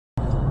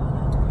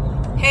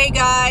Hey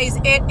guys,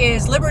 it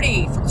is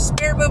Liberty from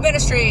Spiritmove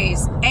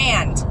Ministries,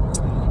 and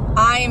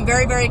I am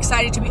very, very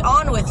excited to be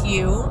on with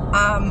you.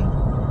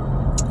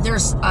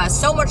 There's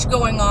so much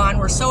going on.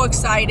 We're so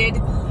excited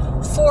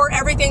for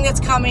everything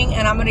that's coming,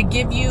 and I'm going to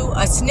give you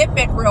a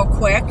snippet real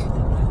quick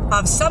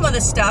of some of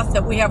the stuff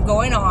that we have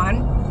going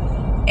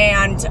on.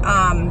 And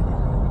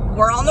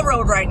we're on the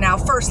road right now.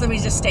 First, let me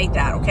just state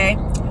that, okay?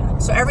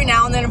 So every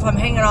now and then, if I'm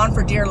hanging on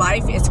for dear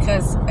life, it's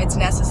because it's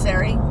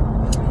necessary.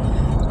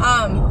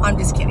 I'm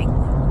just kidding.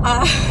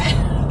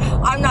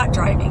 I'm not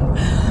driving.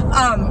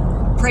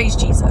 Praise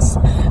Jesus.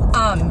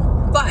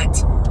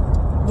 But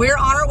we're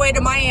on our way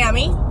to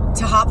Miami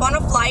to hop on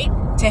a flight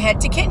to head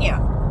to Kenya.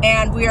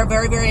 And we are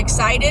very, very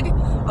excited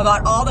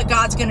about all that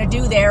God's going to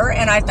do there.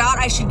 And I thought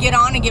I should get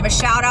on and give a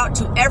shout out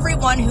to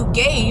everyone who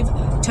gave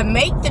to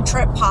make the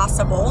trip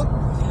possible.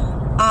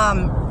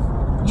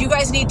 You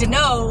guys need to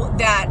know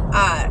that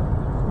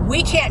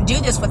we can't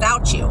do this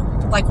without you.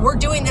 Like, we're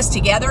doing this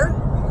together.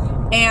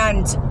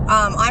 And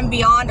I'm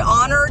beyond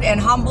honored and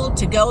humbled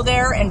to go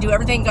there and do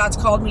everything God's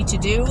called me to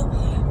do.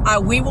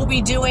 We will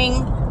be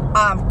doing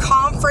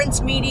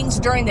conference meetings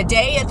during the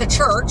day at the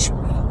church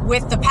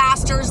with the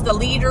pastors, the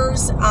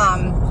leaders,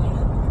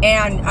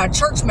 and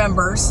church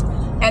members.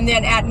 And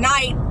then at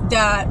night,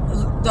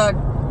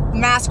 the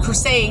mass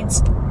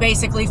crusades,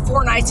 basically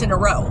 4 nights in a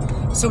row.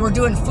 So we're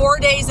doing 4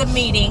 days of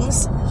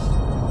meetings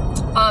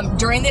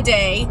during the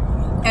day.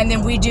 And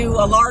then we do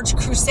a large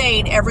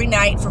crusade every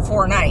night for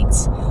 4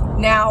 nights.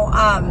 Now,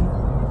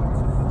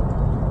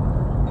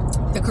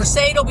 the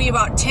crusade will be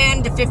about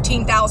 10 to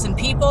 15,000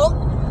 people.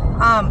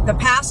 The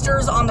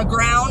pastors on the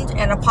ground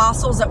and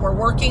apostles that we're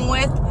working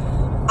with,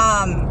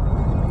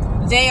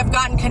 they have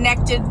gotten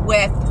connected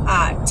with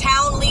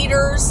town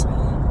leaders,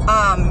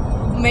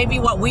 maybe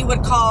what we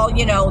would call,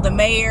 you know, the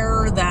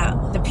mayor,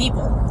 the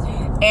people.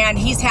 And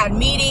he's had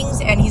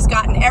meetings, and he's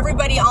gotten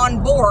everybody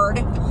on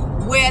board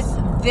with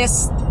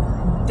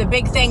the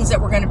big things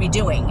that we're going to be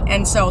doing.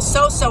 And so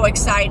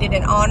excited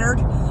and honored.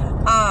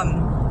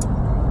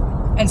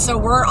 And so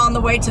we're on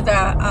the way to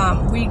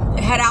we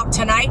head out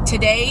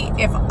today.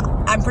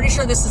 I'm pretty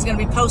sure this is going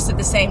to be posted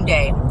the same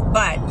day,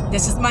 but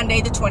this is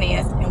Monday the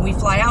 20th, and we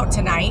fly out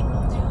tonight.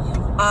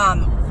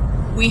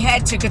 We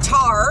head to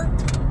Qatar.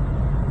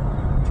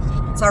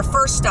 It's our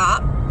first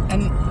stop,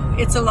 and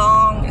it's a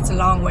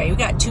long way. We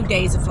got 2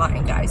 days of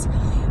flying, guys.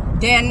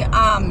 Then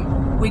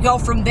we go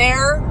from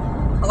there,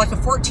 like a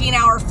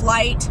 14-hour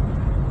flight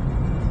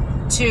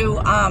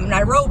to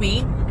Nairobi,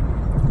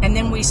 and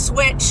then we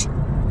switch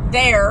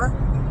there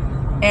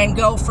and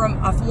go from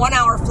a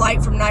 1-hour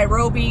flight from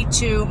Nairobi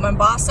to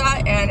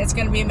Mombasa, and it's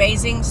going to be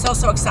amazing.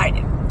 So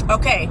excited.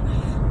 Okay,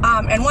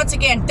 and once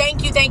again,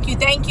 thank you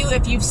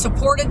if you've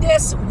supported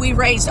this. We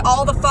raised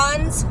all the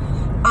funds.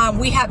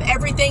 We have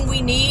everything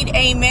we need.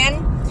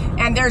 Amen.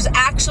 And there's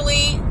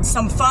actually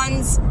some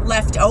funds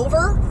left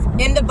over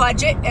in the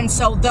budget, and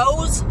so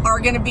those are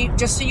going to be,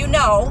 just so you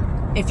know,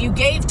 if you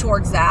gave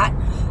towards that,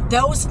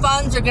 those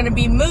funds are going to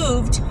be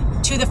moved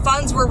to the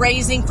funds we're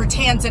raising for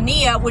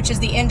Tanzania, which is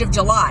the end of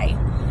July.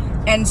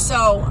 And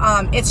so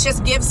it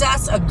just gives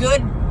us a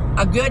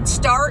good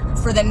start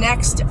for the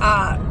next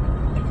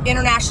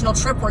international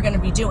trip we're going to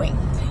be doing.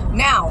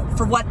 Now,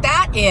 for what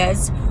that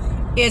is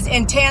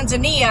in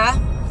Tanzania,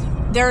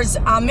 there's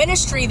a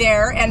ministry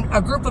there and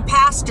a group of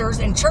pastors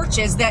and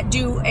churches that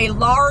do a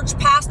large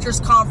pastors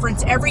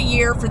conference every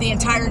year for the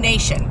entire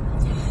nation.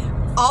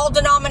 All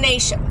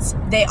denominations.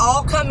 They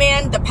all come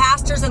in, the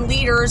pastors and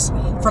leaders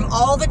from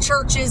all the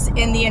churches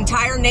in the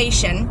entire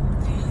nation,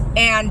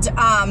 and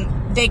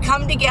they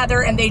come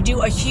together and they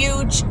do a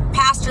huge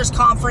pastors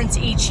conference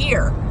each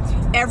year,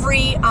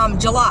 every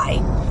July.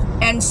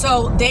 And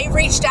so they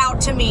reached out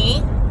to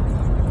me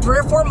 3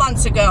 or 4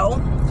 months ago,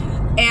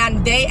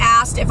 and they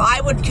asked if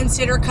I would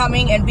consider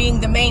coming and being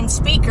the main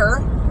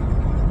speaker,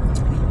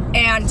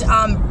 and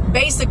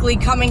basically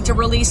coming to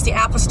release the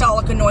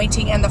apostolic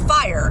anointing and the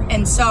fire.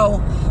 And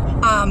so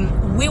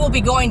we will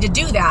be going to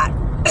do that.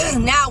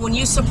 Now, when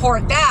you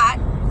support that,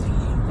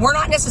 we're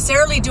not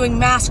necessarily doing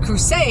mass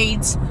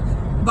crusades,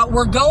 but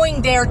we're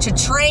going there to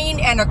train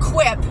and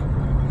equip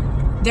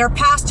their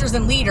pastors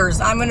and leaders.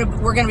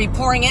 We're gonna be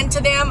pouring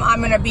into them.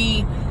 I'm gonna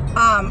be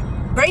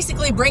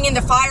basically bringing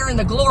the fire and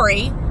the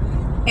glory,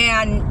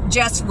 and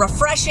just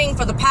refreshing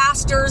for the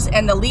pastors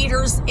and the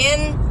leaders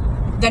in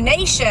the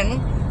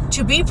nation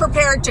to be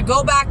prepared to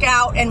go back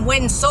out and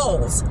win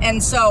souls.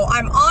 And so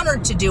I'm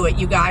honored to do it,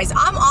 you guys.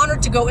 I'm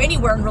honored to go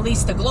anywhere and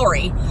release the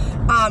glory.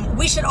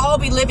 We should all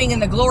be living in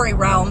the glory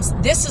realms.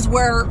 This is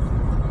where,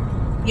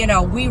 you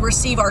know, we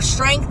receive our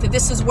strength.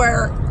 This is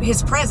where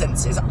his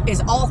presence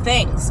is all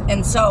things.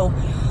 And so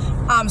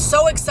I'm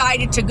so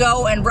excited to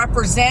go and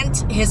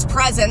represent his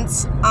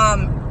presence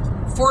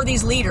for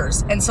these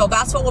leaders. And so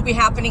that's what will be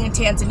happening in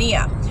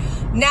Tanzania.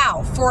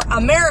 Now, for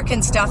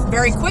American stuff,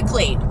 very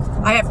quickly,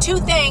 I have 2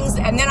 things,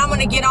 and then I'm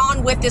going to get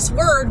on with this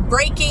word,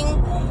 breaking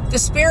the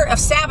spirit of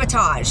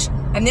sabotage.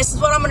 And this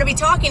is what I'm going to be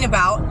talking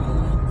about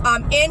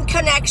in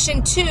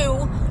connection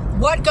to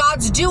what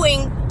God's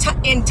doing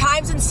in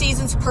times and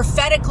seasons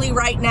prophetically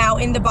right now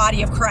in the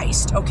body of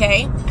Christ,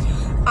 okay?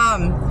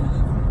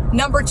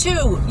 Number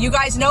 2, you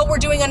guys know we're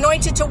doing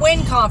Anointed to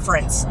Win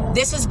conference.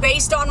 This is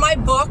based on my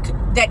book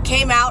that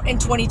came out in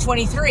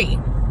 2023.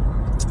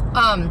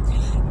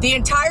 The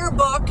entire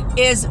book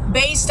is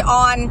based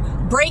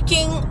on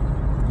breaking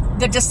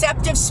the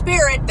deceptive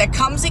spirit that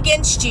comes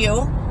against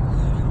you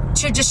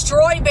to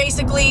destroy,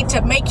 basically,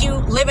 to make you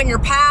live in your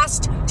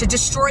past, to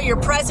destroy your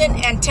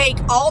present, and take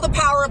all the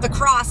power of the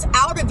cross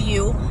out of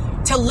you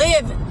to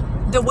live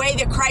the way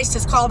that Christ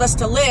has called us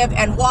to live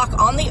and walk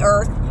on the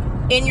earth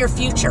in your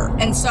future.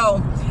 And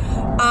so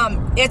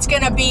it's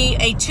going to be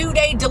a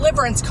 2-day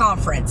deliverance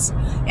conference,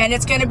 and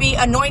it's going to be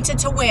Anointed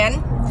to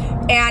Win.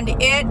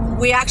 And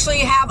we actually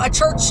have a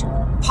church,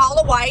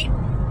 Paula White,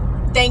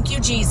 thank you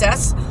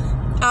Jesus,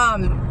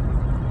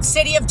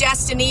 City of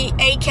Destiny,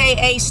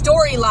 aka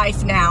Story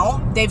Life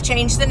now. They've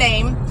changed the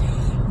name.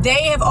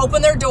 They have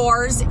opened their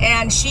doors,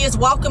 and she is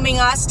welcoming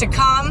us to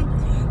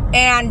come,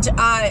 and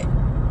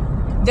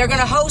they're going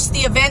to host the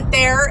event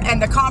there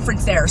and the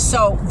conference there.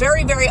 So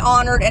very, very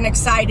honored and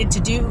excited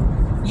to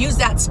use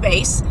that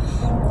space.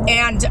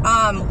 And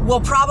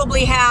we'll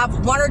probably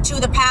have 1 or 2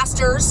 of the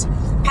pastors,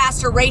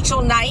 Pastor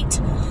Rachel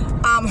Knight,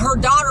 her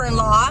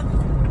daughter-in-law,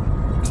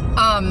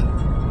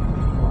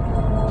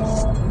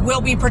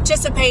 will be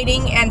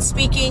participating and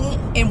speaking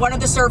in one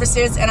of the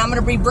services, and I'm going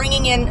to be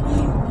bringing in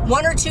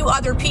 1 or 2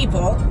 other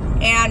people,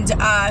 and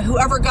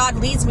whoever God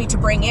leads me to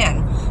bring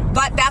in.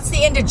 But that's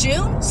the end of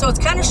June, so it's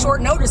kind of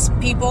short notice,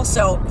 people.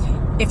 So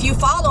if you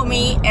follow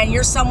me and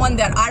you're someone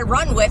that I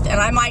run with, and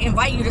I might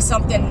invite you to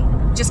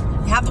something, just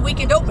have the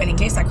weekend open in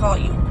case I call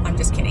you. I'm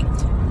just kidding.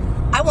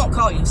 I won't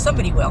call you.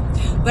 Somebody will.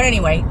 But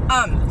anyway,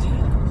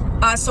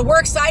 so we're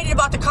excited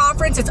about the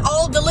conference. It's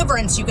all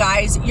deliverance, you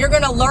guys. You're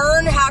going to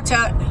learn how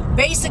to,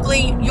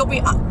 basically, you'll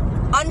be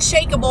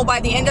unshakable by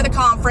the end of the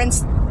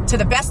conference to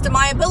the best of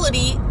my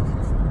ability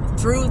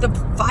through the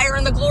fire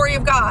and the glory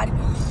of God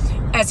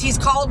as He's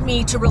called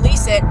me to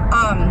release it.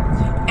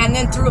 And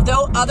then through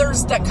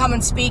others that come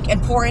and speak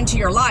and pour into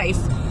your life,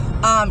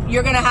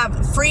 you're going to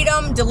have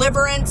freedom,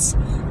 deliverance,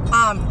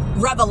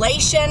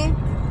 revelation.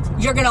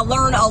 You're going to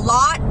learn a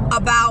lot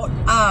about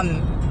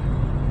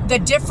the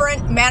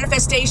different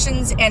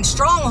manifestations and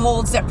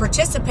strongholds that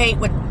participate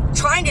with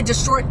trying to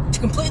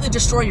completely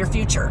destroy your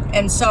future.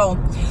 And so,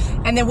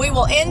 and then we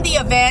will end the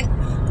event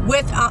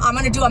with, I'm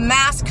going to do a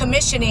mass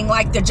commissioning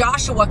like the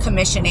Joshua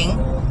commissioning,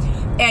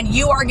 and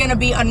you are going to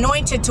be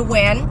anointed to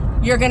win.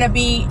 You're going to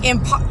be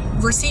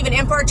receive an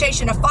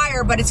impartation of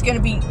fire, but it's going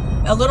to be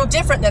a little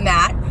different than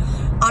that.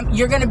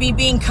 You're going to be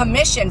being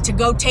commissioned to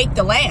go take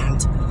the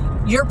land,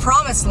 your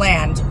promised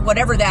land,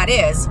 whatever that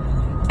is,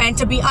 and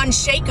to be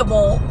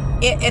unshakable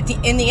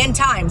in the end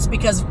times,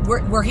 because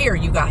we're here,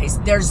 you guys.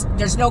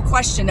 There's no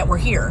question that we're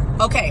here.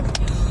 Okay,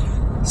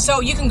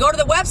 so you can go to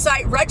the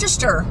website,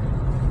 register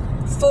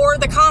for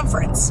the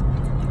conference.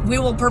 We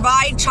will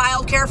provide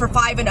childcare for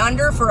 5 and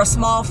under for a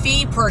small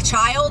fee per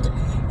child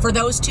for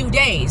those 2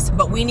 days,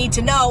 but we need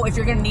to know if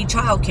you're going to need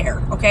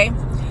childcare. Okay,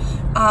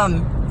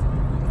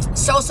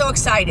 so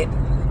excited.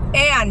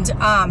 And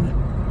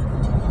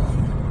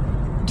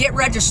get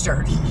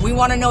registered. We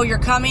want to know you're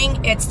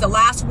coming. It's the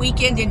last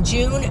weekend in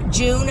June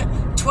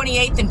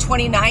 28th and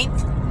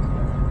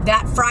 29th,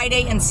 that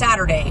Friday and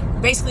Saturday.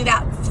 Basically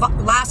that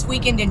last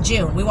weekend in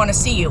June. We want to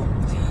see you.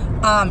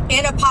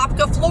 In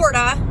Apopka,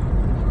 Florida.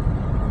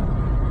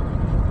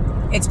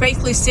 It's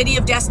basically City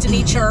of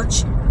Destiny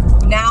Church,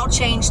 now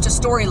changed to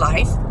Story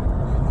Life.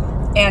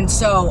 And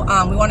so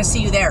we want to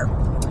see you there.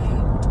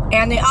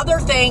 And the other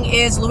thing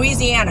is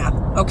Louisiana.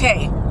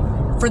 Okay.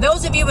 For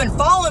those of you who've been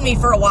following me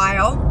for a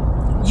while,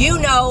 you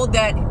know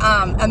that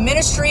a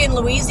ministry in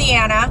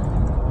Louisiana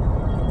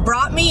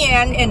brought me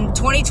in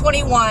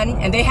 2021,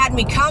 and they had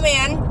me come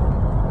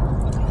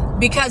in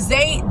because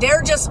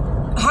they're just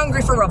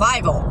hungry for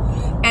revival.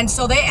 And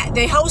so they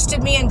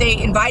hosted me, and they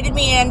invited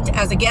me in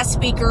as a guest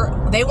speaker.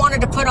 They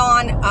wanted to put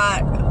on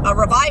a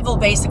revival,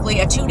 basically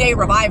a 2-day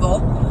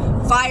revival,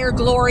 fire,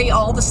 glory,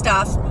 all the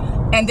stuff.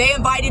 And they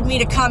invited me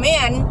to come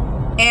in,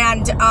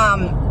 and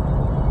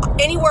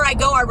anywhere I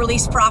go, I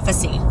release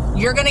prophecy.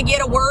 You're going to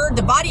get a word.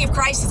 The body of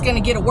Christ is going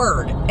to get a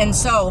word. And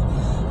so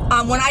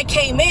when I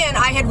came in,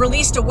 I had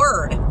released a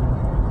word.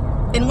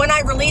 And when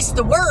I released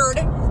the word,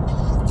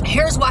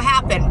 here's what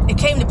happened. It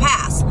came to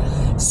pass.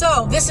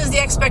 So this is the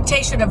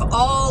expectation of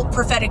all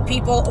prophetic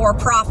people or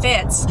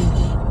prophets.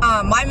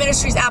 My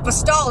ministry is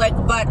apostolic,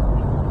 but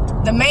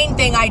the main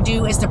thing I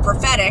do is the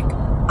prophetic,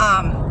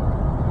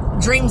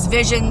 dreams,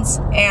 visions,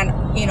 and,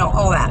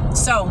 all that.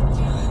 So,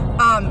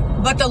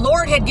 but the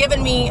Lord had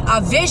given me a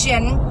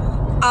vision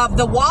of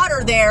the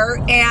water there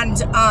and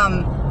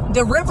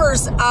the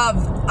rivers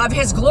of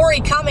His glory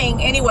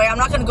coming. Anyway, I'm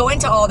not going to go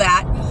into all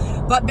that,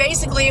 but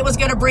basically it was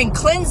going to bring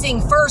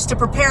cleansing first to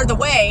prepare the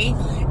way,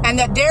 and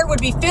that there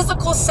would be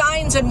physical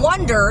signs and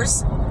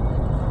wonders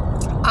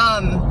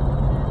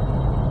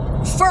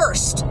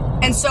first.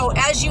 And so,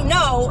 as you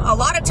know, a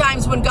lot of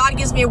times when God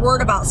gives me a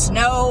word about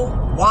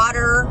snow,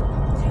 water,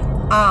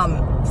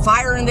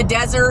 fire in the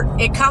desert.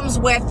 It comes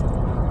with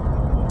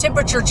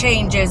temperature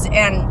changes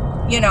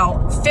and, you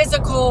know,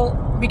 physical,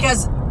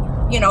 because,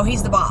 you know,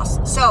 he's the boss.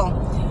 So,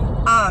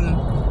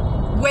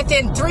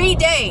 within 3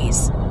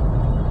 days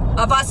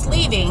of us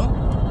leaving,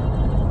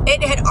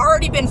 it had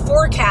already been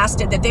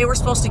forecasted that they were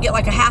supposed to get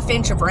like a ½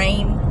 inch of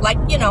rain, like,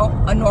 you know,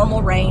 a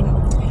normal rain.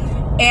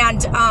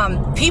 And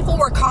people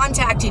were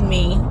contacting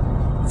me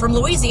from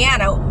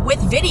Louisiana with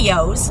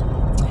videos.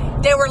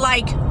 They were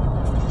like,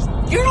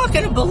 "You're not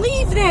going to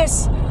believe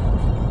this.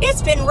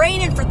 It's been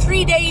raining for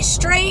 3 days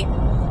straight.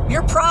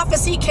 Your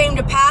prophecy came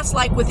to pass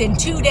like within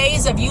 2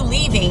 days of you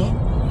leaving.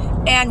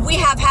 And we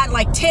have had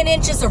like 10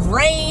 inches of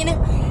rain.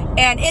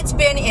 And it's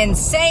been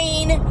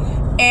insane.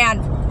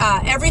 And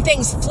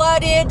everything's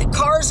flooded.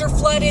 Cars are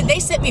flooded." They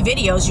sent me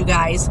videos, you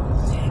guys.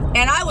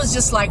 And I was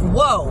just like,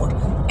 whoa.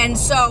 And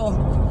so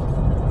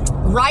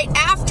right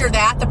after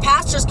that, the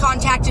pastors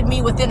contacted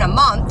me within a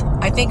month.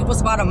 I think it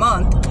was about a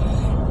month.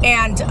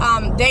 And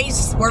they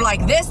were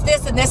like, this,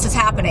 and this is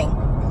happening.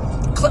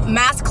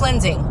 Mass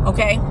cleansing,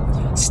 okay?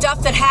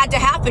 Stuff that had to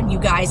happen, you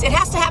guys. It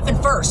has to happen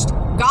first.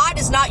 God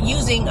is not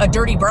using a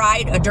dirty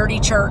bride, a dirty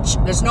church.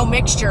 There's no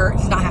mixture.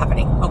 It's not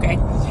happening, okay?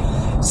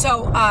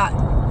 So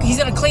he's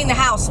going to clean the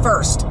house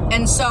first.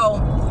 And so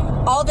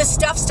all this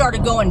stuff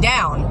started going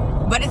down.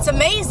 But it's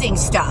amazing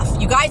stuff.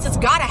 You guys, it's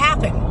got to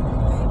happen.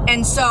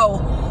 And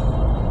so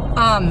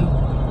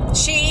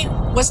she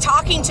was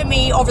talking to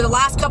me over the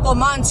last couple of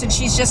months, and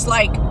she's just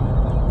like,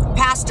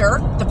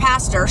 the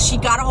pastor, she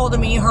got a hold of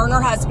me, her and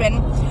her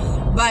husband,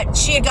 but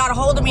she had got a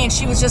hold of me, and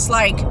she was just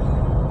like,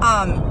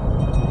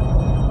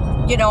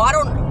 you know, I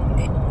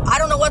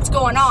don't know what's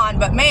going on,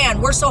 but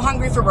man, we're so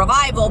hungry for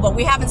revival, but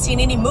we haven't seen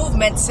any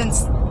movement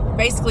since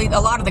basically a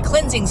lot of the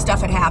cleansing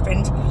stuff had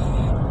happened.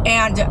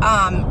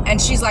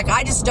 And she's like,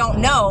 I just don't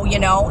know, you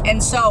know.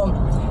 And so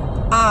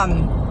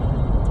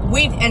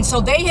so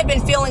they had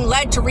been feeling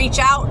led to reach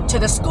out to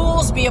the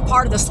schools, be a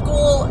part of the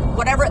school,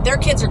 whatever. Their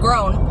kids are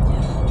grown,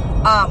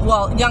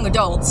 well, young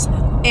adults,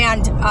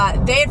 and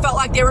they had felt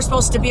like they were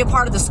supposed to be a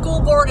part of the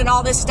school board and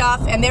all this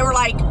stuff, and they were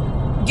like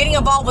getting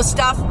involved with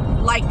stuff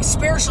like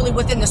spiritually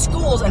within the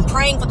schools and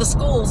praying for the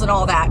schools and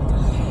all that.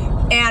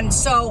 And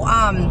so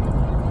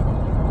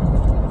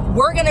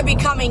we're going to be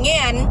coming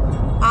in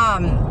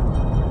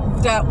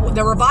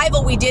the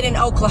revival we did in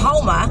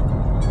Oklahoma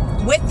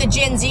with the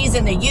Gen Zs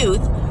and the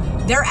youth.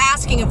 They're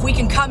asking if we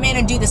can come in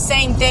and do the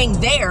same thing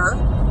there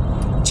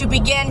to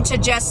begin to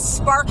just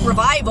spark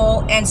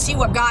revival and see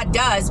what God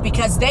does,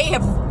 because they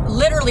have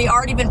literally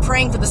already been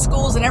praying for the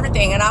schools and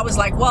everything. And I was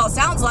like, well, it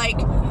sounds like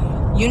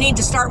you need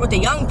to start with the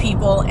young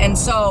people. And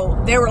so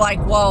they were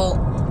like, well,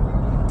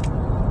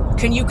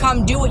 can you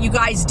come do what you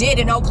guys did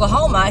in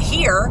Oklahoma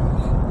here?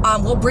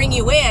 We'll bring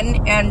you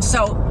in. And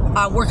so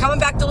we're coming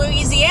back to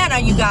Louisiana,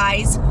 you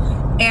guys,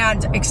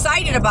 and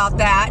excited about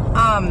that.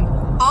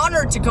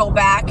 Honored to go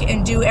back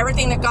and do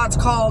everything that God's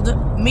called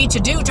me to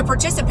do, to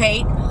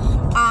participate.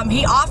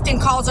 He often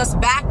calls us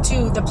back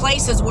to the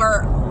places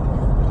where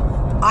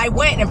I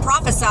went and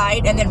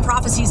prophesied, and then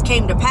prophecies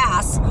came to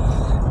pass.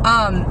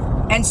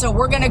 And so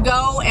we're going to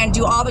go and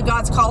do all that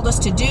God's called us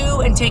to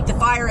do and take the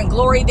fire and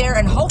glory there,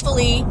 and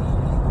hopefully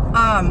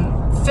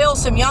fill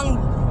some young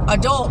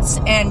adults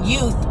and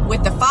youth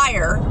with the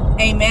fire,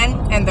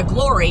 amen, and the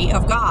glory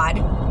of God,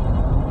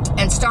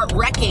 and start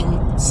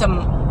wrecking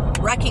some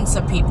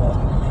people.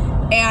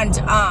 And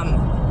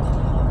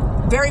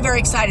very, very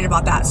excited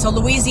about that. So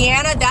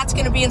Louisiana, that's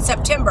going to be in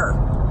September.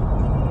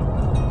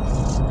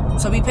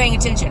 So be paying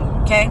attention,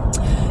 okay?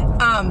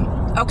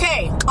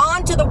 Okay,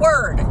 on to the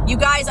word. You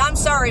guys, I'm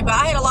sorry, but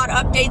I had a lot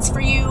of updates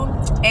for you,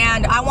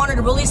 and I wanted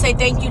to really say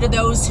thank you to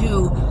those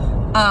who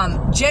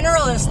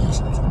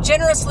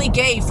generously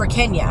gave for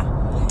Kenya.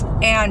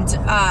 And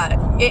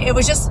it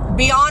was just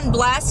beyond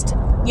blessed,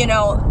 you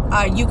know,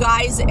 you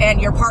guys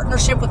and your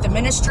partnership with the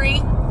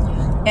ministry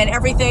and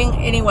everything.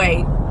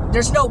 Anyway,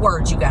 there's no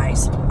words, you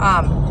guys.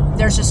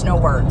 There's just no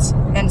words.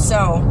 And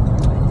so,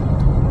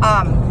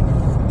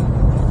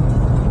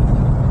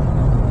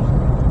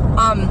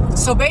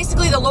 so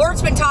basically the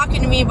Lord's been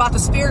talking to me about the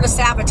spirit of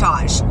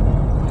sabotage.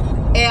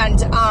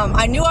 And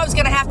I knew I was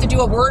going to have to do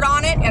a word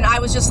on it. And I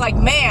was just like,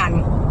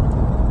 man,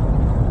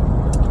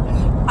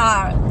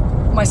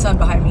 my son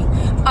behind me.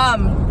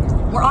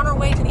 We're on our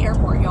way to the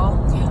airport, y'all.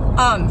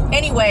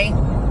 Anyway,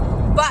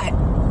 but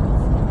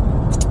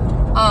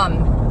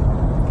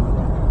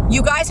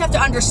you guys have to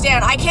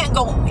understand, I can't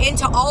go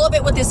into all of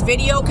it with this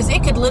video because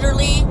it could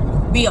literally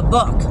be a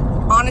book.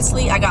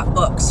 Honestly, I got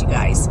books, you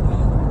guys.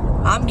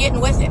 I'm getting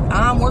with it.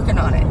 I'm working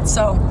on it.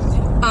 So,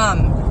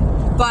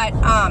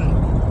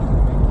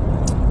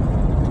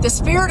 the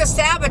spirit of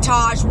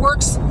sabotage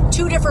works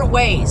two different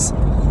ways.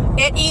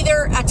 It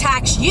either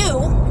attacks you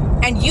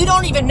and you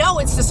don't even know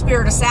it's the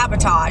spirit of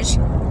sabotage,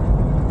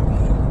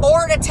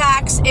 or it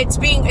attacks, it's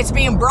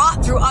being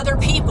brought through other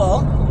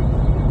people.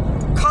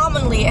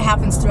 Commonly, it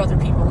happens through other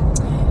people.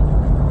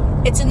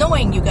 It's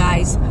annoying, you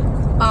guys,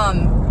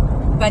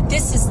 but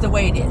this is the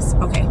way it is.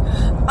 Okay,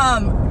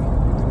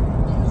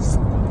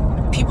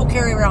 people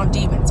carry around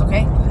demons.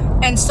 Okay,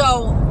 and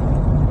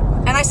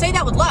And I say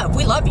that with love.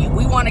 We love you.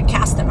 We want to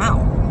cast them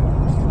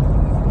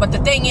out. But the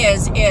thing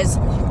is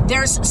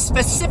there's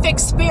specific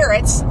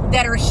spirits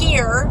that are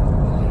here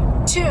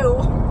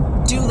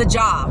to do the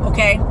job,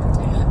 okay?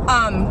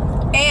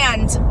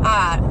 And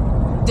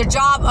the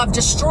job of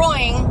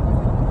destroying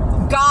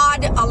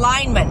God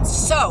alignments.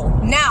 So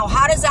now,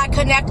 how does that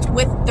connect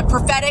with the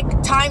prophetic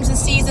times and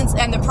seasons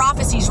and the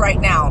prophecies right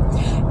now?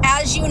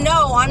 As you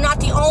know, I'm not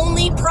the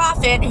only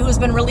prophet who has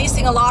been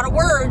releasing a lot of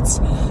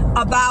words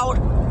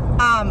about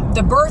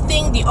the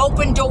birthing, the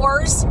open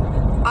doors,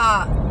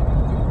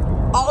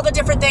 all the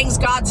different things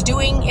God's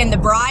doing in the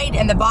bride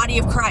and the body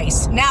of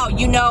Christ. Now,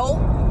 you know,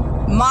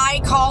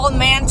 my call and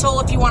mantle,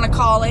 if you want to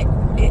call it,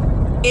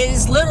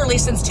 is literally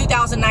since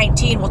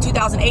 2019, well,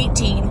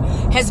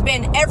 2018, has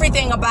been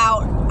everything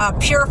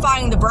about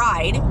purifying the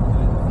bride,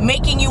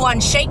 making you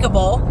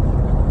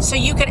unshakable, so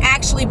you can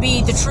actually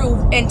be the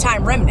true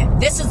end-time remnant.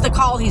 This is the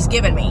call he's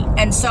given me.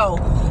 And so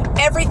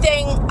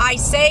everything I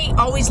say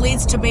always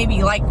leads to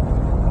maybe like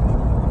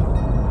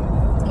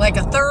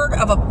a third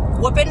of a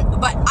whooping,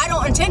 but I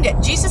don't intend it.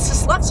 Jesus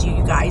just loves you,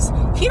 you guys.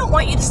 He don't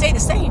want you to stay the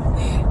same.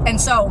 And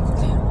so,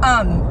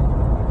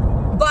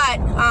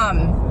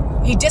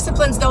 he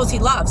disciplines those he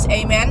loves.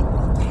 Amen.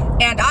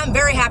 And I'm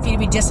very happy to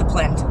be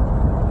disciplined.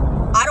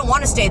 I don't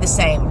want to stay the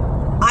same.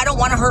 I don't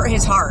want to hurt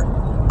his heart.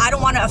 I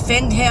don't want to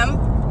offend him.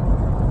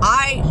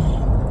 I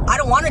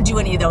don't want to do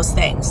any of those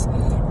things.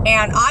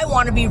 And I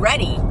want to be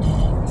ready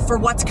for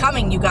what's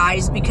coming, you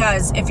guys,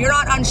 because if you're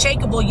not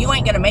unshakable, you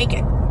ain't going to make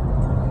it.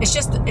 It's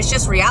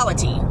just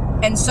reality.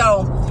 And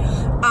so,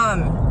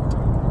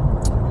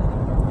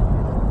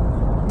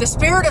 the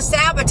spirit of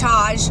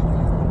sabotage,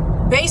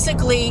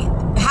 basically,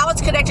 how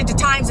it's connected to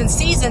times and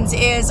seasons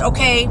is,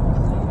 okay,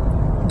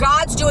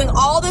 God's doing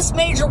all this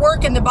major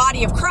work in the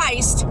body of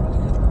Christ.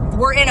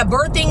 We're in a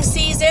birthing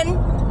season.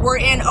 We're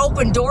in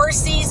open door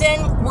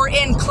season. We're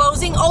in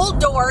closing old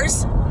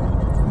doors,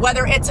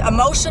 whether it's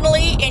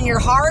emotionally in your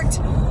heart,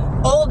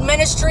 old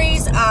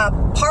ministries,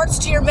 parts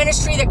to your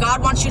ministry that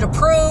God wants you to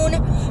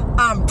prune,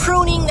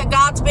 pruning that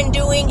God's been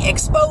doing,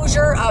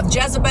 exposure of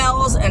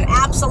Jezebels and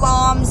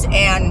Absaloms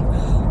and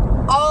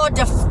all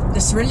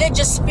this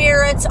religious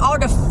spirits, all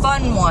the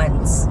fun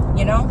ones,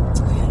 you know,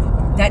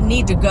 that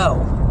need to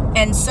go.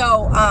 And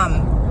so,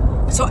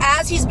 so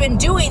as he's been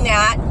doing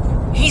that,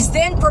 he's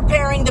then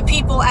preparing the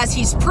people as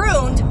he's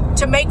pruned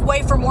to make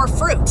way for more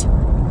fruit.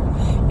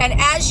 And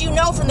as you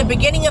know, from the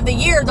beginning of the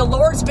year, the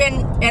Lord's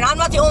been, and I'm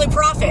not the only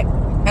prophet,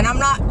 and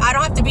I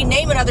don't have to be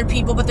naming other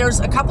people, but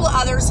there's a couple of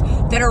others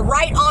that are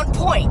right on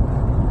point.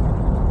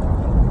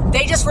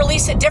 They just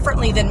release it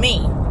differently than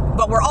me,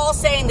 but we're all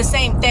saying the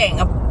same thing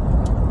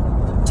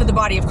to the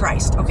body of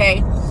Christ,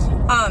 okay?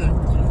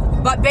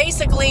 But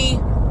basically,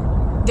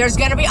 there's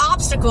going to be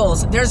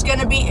obstacles. It's going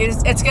to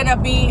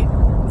be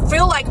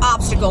feel like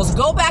obstacles.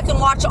 Go back and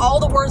watch all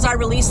the words I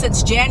released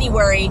since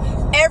January.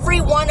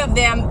 Every one of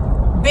them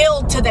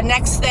build to the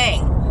next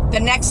thing, the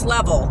next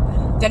level,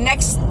 the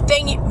next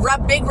thing,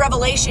 big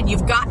revelation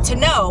you've got to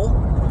know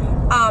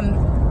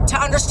to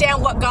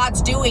understand what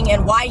God's doing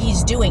and why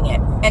he's doing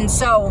it. And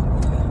so,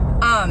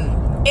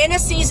 in a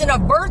season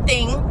of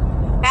birthing,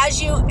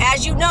 as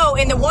you know,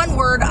 in the one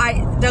word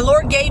the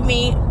Lord gave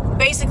me,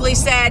 basically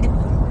said,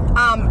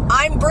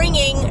 I'm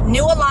bringing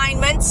new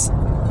alignments.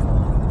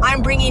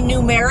 I'm bringing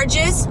new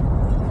marriages,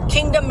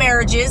 kingdom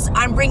marriages.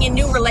 I'm bringing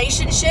new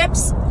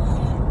relationships.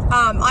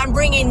 I'm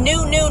bringing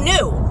new.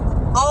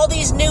 All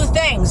these new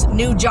things,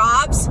 new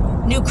jobs,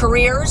 new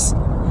careers,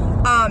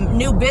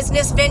 new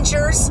business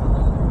ventures,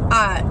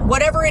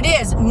 whatever it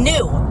is,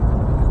 new.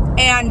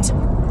 And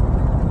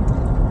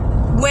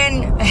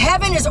when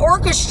heaven is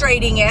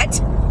orchestrating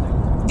it,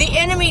 the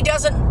enemy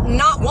doesn't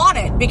not want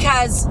it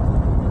because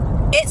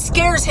it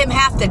scares him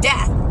half to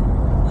death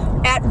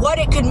at what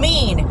it could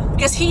mean.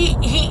 Because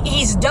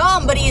he's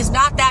dumb, but he is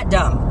not that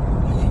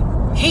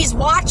dumb. He's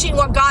watching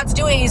what God's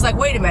doing. He's like,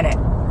 wait a minute.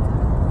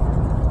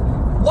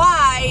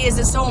 Why is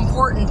it so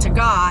important to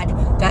God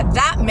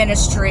that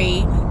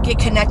ministry get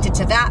connected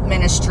to that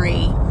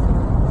ministry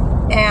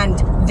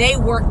and they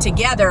work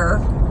together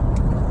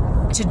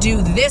to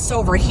do this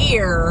over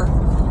here?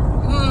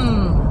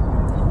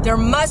 There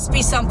must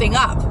be something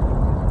up.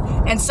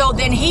 And so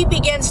then he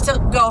begins to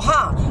go,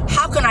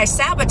 how can I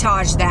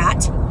sabotage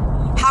that?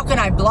 How can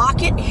I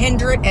block it,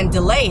 hinder it, and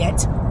delay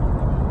it?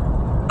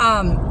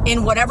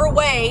 In whatever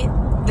way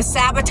the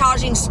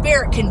sabotaging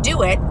spirit can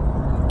do it,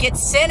 get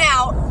sent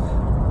out,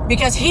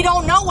 because he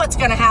don't know what's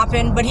going to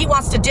happen, but he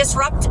wants to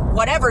disrupt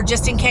whatever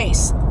just in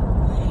case.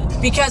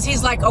 Because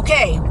he's like,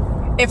 okay,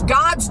 if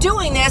God's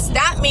doing this,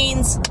 that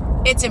means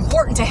it's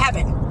important to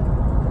heaven.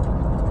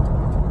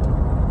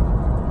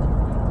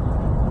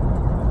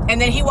 And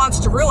then he wants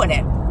to ruin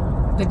it.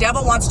 The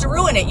devil wants to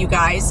ruin it, you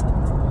guys.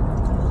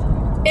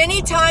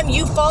 Anytime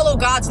you follow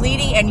God's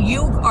leading and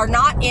you are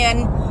not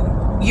in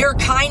your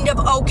kind of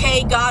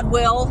okay, God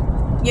will,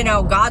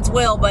 God's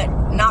will, but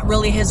not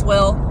really his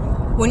will.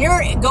 When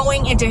you're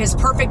going into his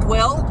perfect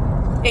will,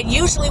 it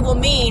usually will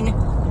mean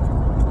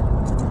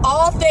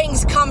all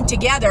things come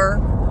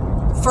together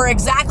for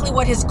exactly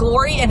what his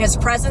glory and his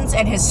presence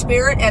and his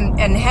spirit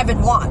and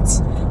heaven wants.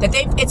 That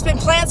it's been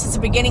planned since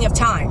the beginning of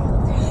time.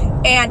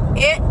 And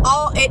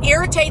it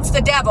irritates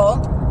the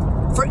devil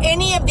for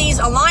any of these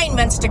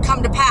alignments to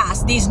come to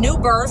pass, these new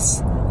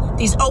births,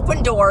 these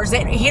open doors.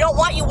 He don't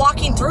want you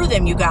walking through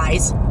them, you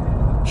guys.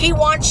 He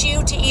wants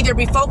you to either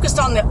be focused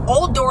on the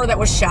old door that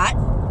was shut,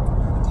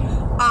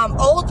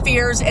 old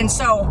fears. And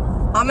so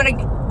I'm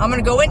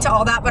gonna go into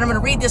all that, but I'm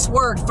gonna read this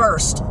word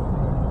first.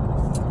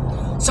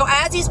 So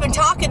as he's been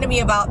talking to me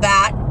about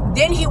that,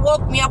 then he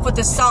woke me up with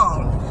this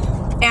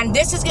song. And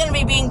this is going to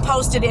be being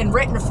posted in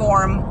written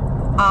form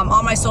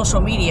on my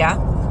social media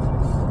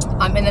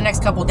in the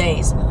next couple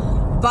days.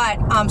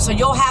 But so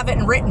you'll have it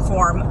in written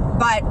form.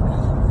 But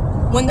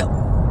when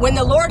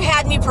the Lord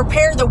had me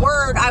prepare the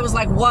word, I was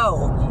like,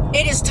 whoa,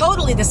 it is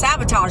totally the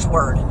sabotage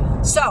word.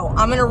 So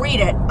I'm going to read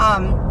it.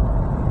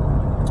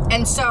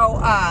 And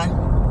so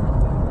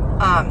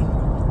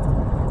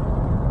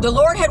the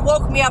Lord had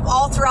woke me up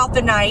all throughout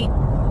the night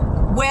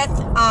with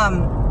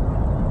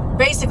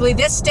basically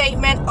this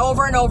statement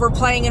over and over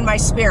playing in my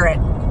spirit.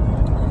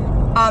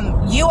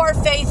 You are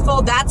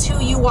faithful, that's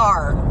who you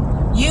are.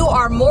 You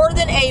are more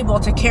than able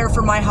to care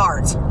for my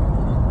heart.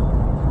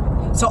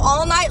 So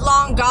all night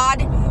long,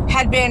 God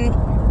had been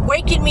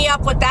waking me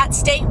up with that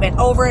statement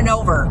over and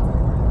over.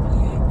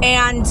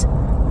 And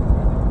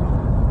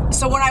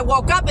so when I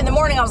woke up in the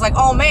morning, I was like,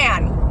 oh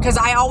man, because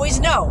I always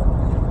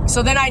know.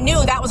 So then I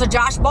knew that was a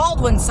Josh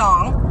Baldwin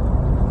song.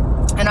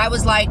 And I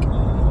was like,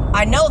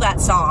 I know that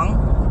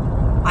song.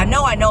 I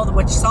know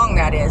which song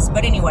that is.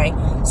 But anyway,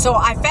 so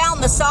I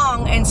found the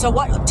song. And so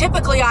what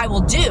typically I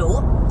will do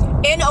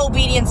in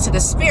obedience to the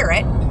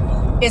Spirit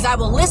is I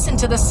will listen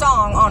to the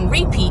song on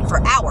repeat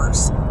for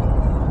hours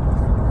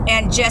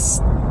and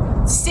just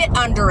sit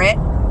under it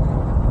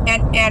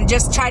and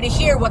just try to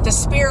hear what the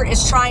Spirit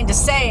is trying to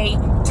say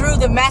through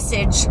the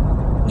message,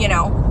 you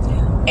know.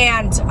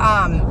 And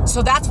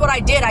so that's what I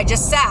did. I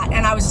just sat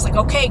and I was just like,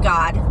 okay,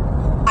 God,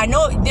 I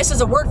know this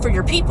is a word for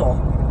your people.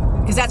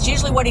 Because that's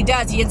usually what he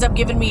does. He ends up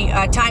giving me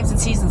times and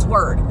seasons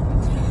word.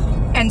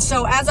 And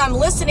so as I'm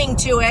listening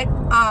to it,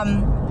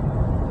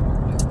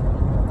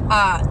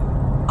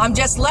 I'm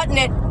just letting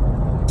it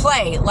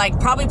play, like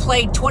probably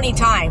played 20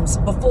 times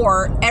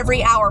before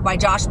every hour by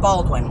Josh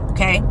Baldwin,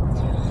 okay?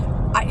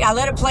 I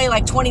let it play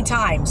like 20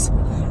 times.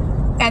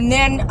 And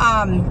then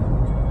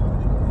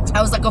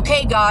I was like,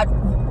 okay, God,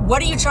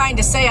 what are you trying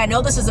to say? I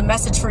know this is a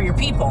message for your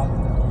people.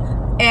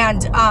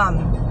 And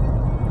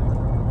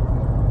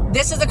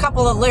this is a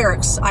couple of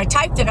lyrics. I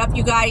typed it up,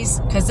 you guys,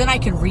 because then I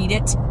could read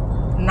it,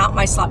 not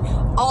my slot.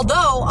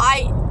 Although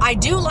I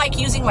do like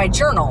using my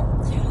journal.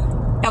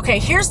 Okay,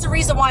 here's the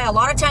reason why a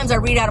lot of times I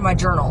read out of my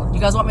journal. You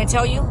guys want me to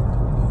tell you?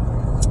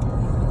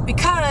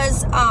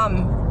 Because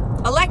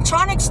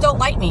electronics don't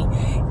like me,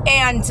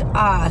 and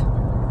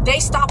they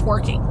stop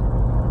working.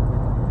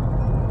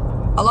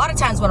 A lot of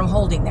times when I'm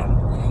holding them,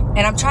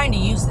 and I'm trying to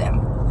use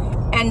them.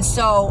 And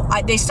so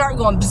they start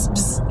going, bzz,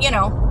 bzz, you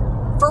know,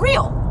 for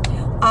real.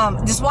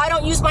 This is why I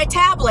don't use my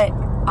tablet.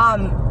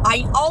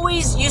 I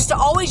used to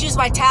always use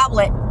my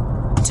tablet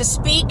to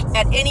speak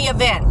at any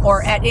event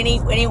or at any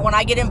when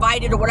I get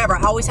invited or whatever.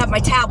 I always have my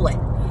tablet.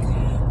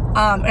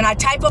 And I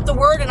type up the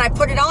word and I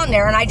put it on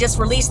there and I just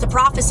release the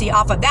prophecy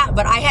off of that.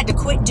 But I had to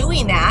quit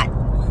doing that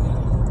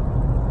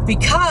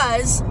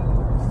because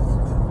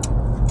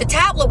the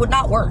tablet would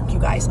not work, you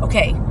guys.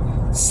 Okay.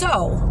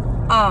 So,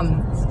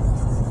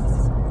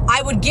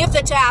 I would give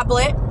the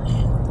tablet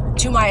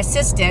to my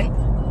assistant.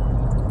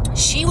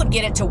 She would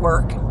get it to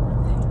work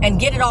and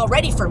get it all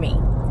ready for me.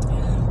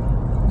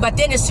 But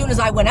then as soon as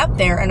I went up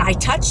there and I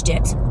touched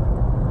it,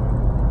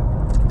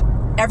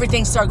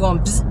 everything started going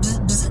bzz, bzz,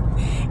 bzz,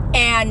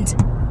 and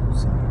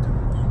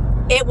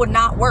it would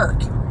not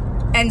work.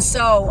 And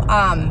so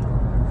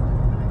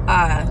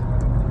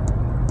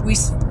we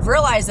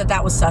realized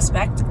that was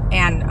suspect,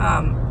 and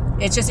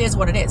it just is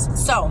what it is.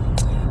 So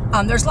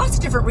there's lots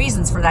of different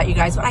reasons for that, you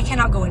guys, but I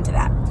cannot go into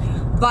that.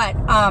 But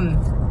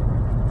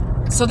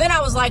so then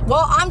I was like,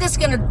 well, I'm just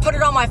going to put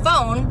it on my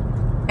phone,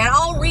 and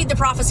I'll read the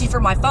prophecy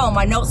from my phone,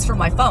 my notes from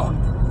my phone.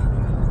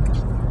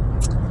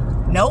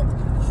 Nope.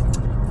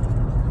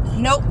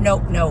 Nope,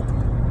 nope, nope.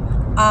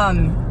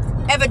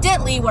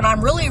 Evidently, when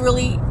I'm really,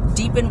 really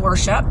deep in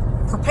worship,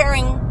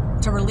 preparing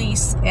to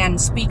release and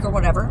speak or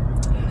whatever,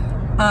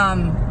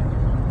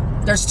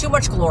 there's too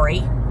much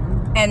glory.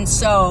 And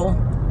so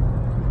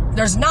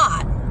there's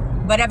not.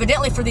 But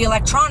evidently for the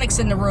electronics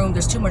in the room,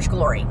 there's too much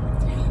glory.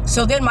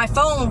 So then my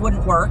phone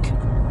wouldn't work.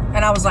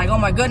 And I was like, oh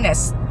my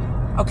goodness.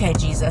 Okay,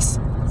 Jesus.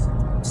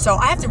 So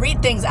I have to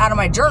read things out of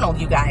my journal,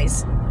 you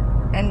guys.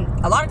 And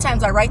a lot of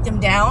times I write them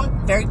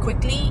down very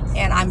quickly,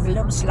 and I'm a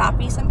little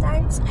sloppy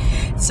sometimes.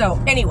 So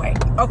anyway,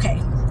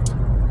 okay.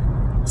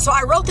 So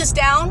I wrote this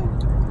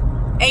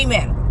down.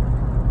 Amen.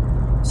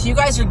 So you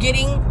guys are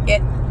getting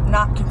it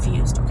not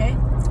confused, okay?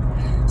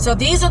 So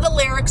these are the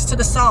lyrics to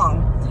the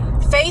song.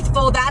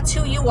 Faithful, that's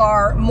who you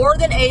are, more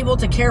than able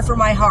to care for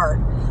my heart.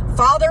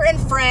 Father and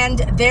friend,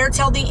 there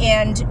till the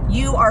end,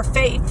 you are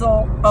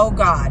faithful, oh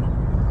God.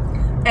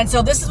 And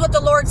so this is what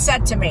the Lord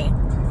said to me.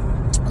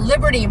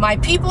 Liberty, my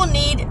people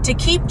need to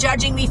keep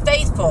judging me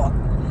faithful.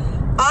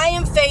 I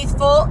am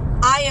faithful.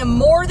 I am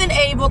more than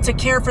able to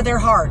care for their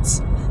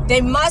hearts.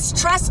 They must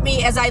trust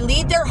me as I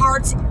lead their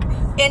hearts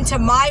into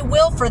my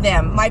will for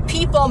them. My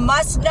people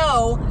must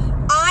know,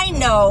 I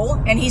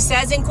know, and he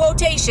says in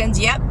quotations,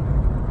 yep,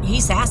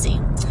 he's sassy.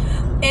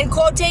 In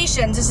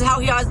quotations, this is how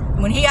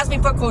when he has me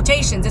put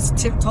quotations, it's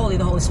totally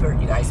the Holy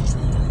Spirit, you guys.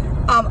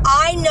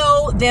 I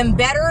know them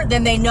better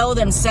than they know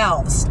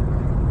themselves.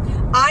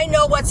 I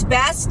know what's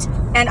best,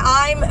 and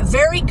I'm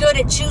very good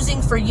at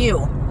choosing for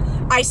you.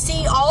 I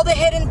see all the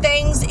hidden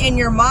things in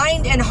your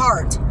mind and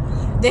heart.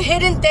 The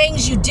hidden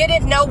things you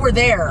didn't know were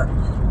there.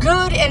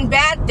 Good and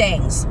bad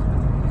things.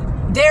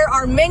 There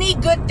are many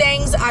good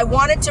things I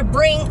want to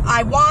bring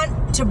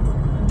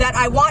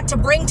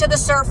to the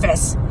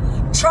surface.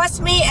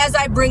 Trust me as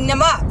I bring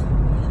them up.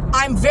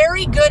 I'm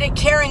very good at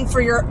caring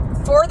for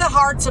the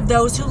hearts of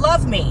those who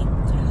love me.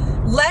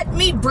 Let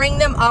me bring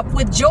them up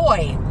with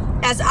joy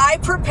as I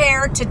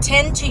prepare to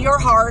tend to your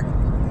heart,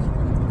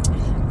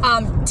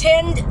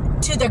 tend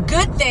to the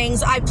good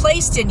things I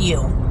placed in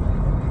you.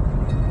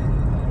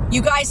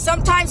 You guys,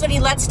 sometimes when he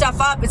lets stuff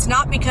up, it's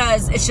not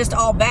because it's just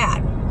all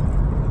bad.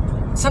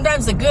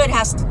 Sometimes the good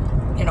has to,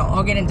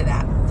 I'll get into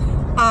that.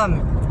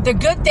 The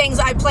good things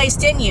I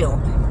placed in you.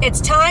 It's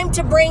time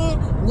to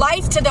bring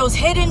life to those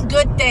hidden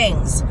good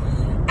things.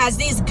 As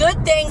these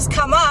good things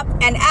come up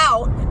and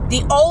out,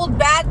 the old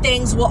bad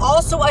things will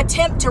also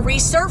attempt to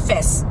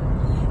resurface.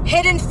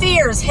 Hidden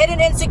fears, hidden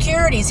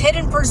insecurities,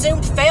 hidden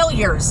presumed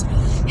failures,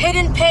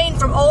 hidden pain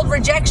from old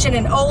rejection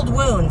and old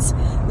wounds.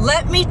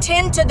 Let me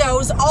tend to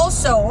those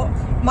also,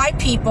 my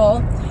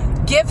people.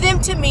 Give them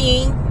to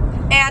me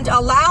and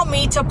allow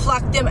me to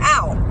pluck them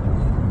out.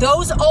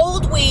 Those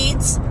old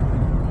weeds,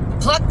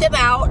 pluck them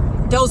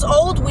out, those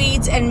old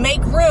weeds, and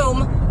make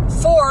room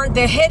for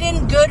the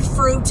hidden good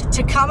fruit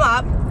to come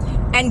up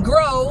and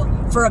grow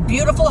for a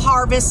beautiful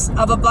harvest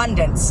of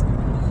abundance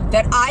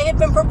that I have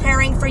been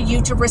preparing for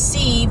you to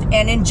receive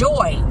and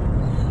enjoy.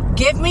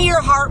 Give me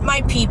your heart,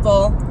 my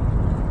people.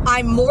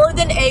 I'm more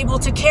than able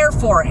to care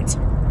for it.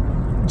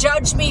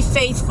 Judge me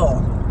faithful.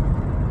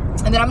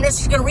 And then I'm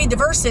just going to read the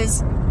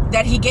verses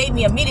that he gave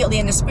me immediately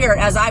in the Spirit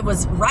as I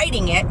was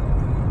writing it.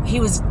 He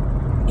was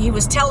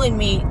telling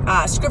me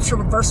scripture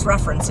verse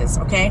references,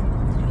 okay?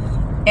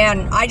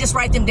 And I just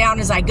write them down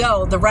as I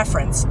go, the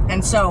reference.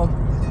 And so,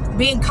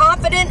 being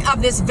confident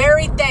of this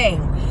very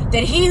thing,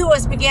 that he who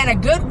has began a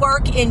good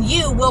work in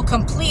you will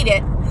complete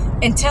it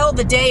until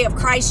the day of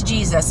Christ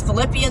Jesus.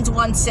 Philippians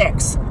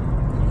 1:6.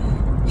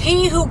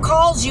 He who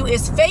calls you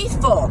is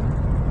faithful,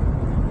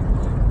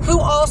 who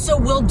also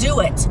will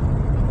do it.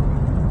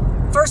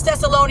 1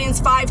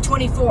 Thessalonians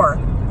 5:24.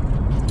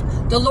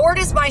 The Lord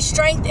is my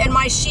strength and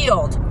my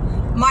shield.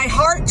 My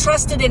heart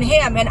trusted in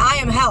him, and I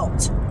am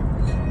helped.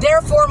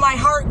 Therefore my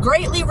heart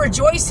greatly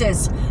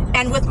rejoices,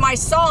 and with my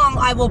song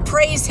I will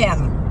praise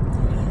him.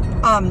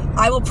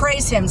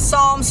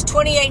 Psalms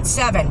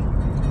 28:7.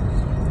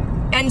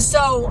 And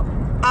so,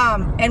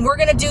 and we're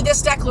going to do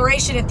this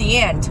declaration at the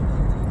end.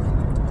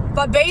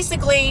 But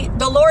basically,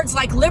 the Lord's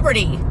like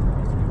liberty.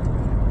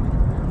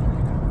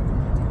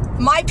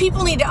 My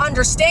people need to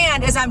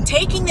understand, as I'm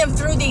taking them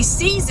through these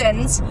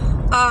seasons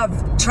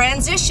of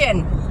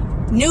transition,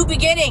 new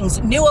beginnings,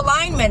 new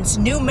alignments,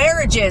 new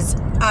marriages,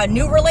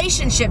 new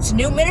relationships,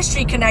 new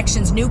ministry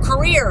connections, new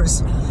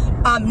careers,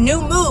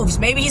 new moves.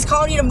 Maybe he's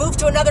calling you to move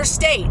to another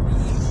state.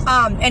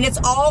 And it's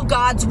all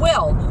God's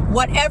will.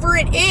 Whatever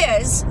it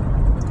is,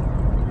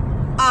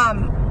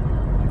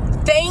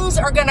 things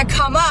are going to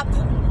come up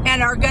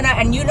and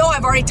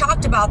I've already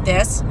talked about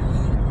this.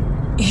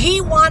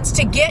 He wants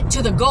to get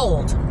to the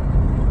gold.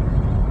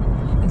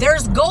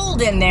 There's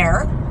gold in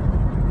there.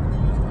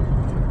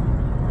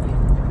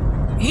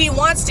 He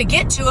wants to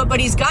get to it, but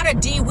he's got to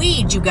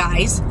de-weed, you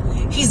guys.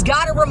 He's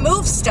got to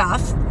remove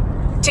stuff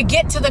to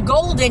get to the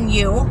gold in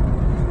you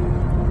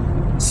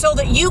so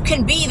that you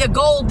can be the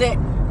gold,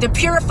 the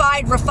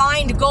purified,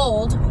 refined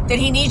gold that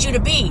he needs you to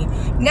be.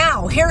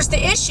 Now, here's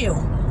the issue.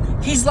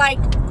 He's like,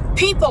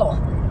 people,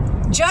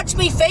 judge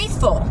me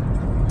faithful.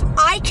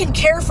 I can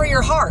care for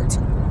your heart.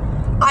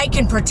 I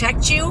can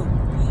protect you.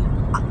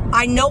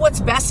 I know what's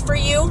best for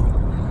you.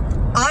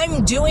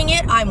 I'm doing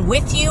it. I'm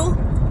with you.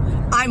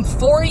 I'm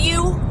for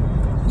you.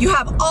 You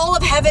have all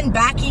of heaven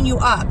backing you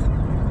up.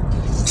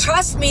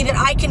 Trust me that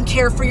I can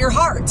care for your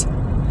heart.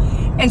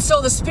 And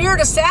so the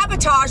spirit of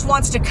sabotage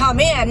wants to come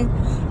in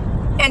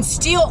and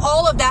steal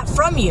all of that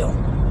from you.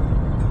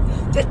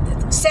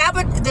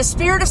 The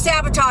spirit of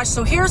sabotage,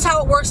 so here's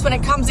how it works when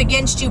it comes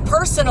against you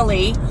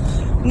personally,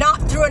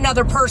 not through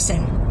another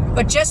person,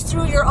 but just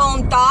through your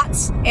own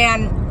thoughts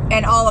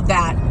and all of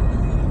that,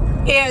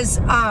 is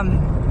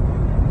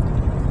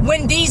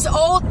when these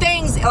old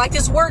things, like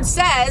this word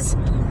says,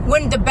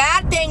 when the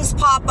bad things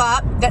pop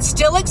up that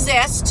still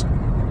exist,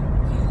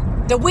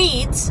 the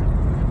weeds,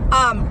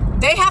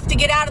 they have to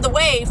get out of the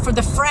way for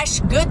the fresh,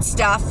 good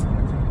stuff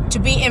to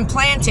be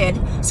implanted.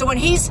 So when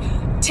he's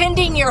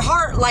tending your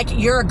heart like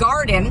you're a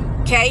garden,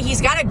 okay,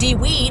 he's got to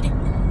de-weed.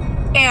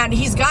 And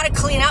he's got to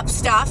clean up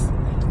stuff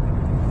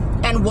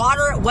and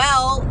water it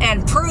well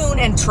and prune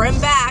and trim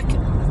back.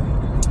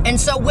 And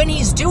so when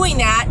he's doing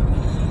that,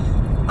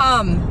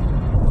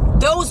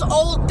 those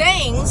old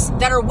things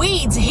that are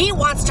weeds, he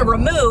wants to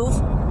remove.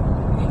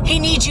 He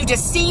needs you to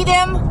see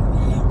them,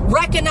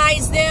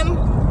 recognize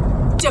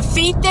them,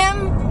 defeat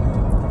them,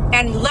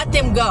 and let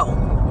them go.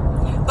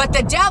 But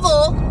the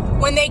devil,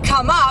 when they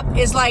come up,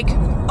 is like,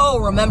 oh,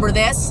 remember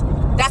this?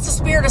 That's a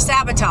spirit of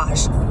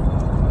sabotage.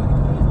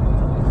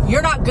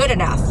 You're not good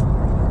enough.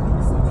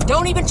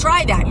 Don't even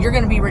try that. You're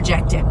going to be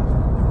rejected.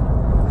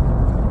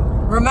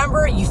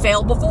 Remember, you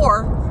failed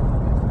before.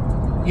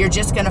 You're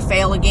just going to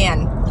fail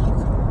again.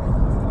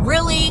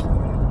 Really?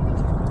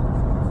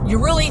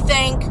 You really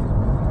think,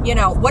 you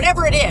know,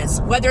 whatever it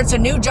is, whether it's a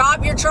new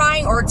job you're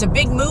trying, or it's a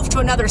big move to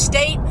another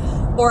state,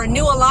 or a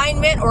new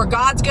alignment, or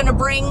God's going to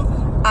bring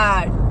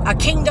a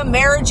kingdom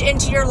marriage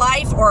into your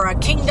life, or a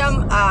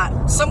kingdom,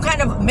 some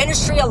kind of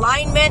ministry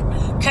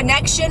alignment,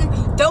 connection,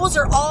 those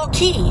are all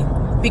key.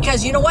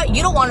 Because you know what?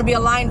 You don't want to be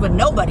aligned with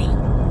nobody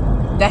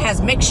that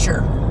has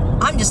mixture.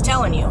 I'm just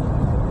telling you.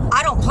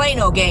 I don't play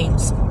no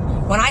games.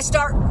 When I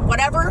start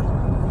whatever,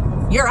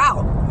 you're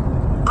out.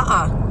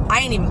 I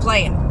ain't even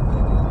playing.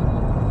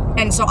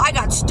 And so I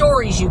got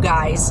stories, you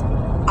guys.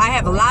 I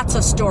have lots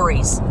of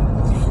stories.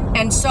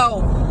 And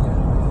so,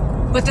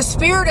 but the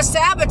spirit of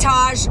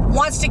sabotage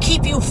wants to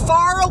keep you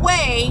far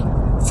away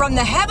from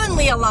the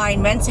heavenly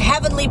alignments,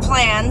 heavenly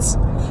plans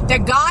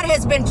that God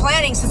has been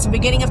planning since the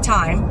beginning of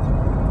time,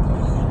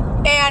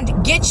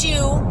 and get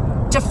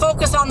you to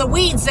focus on the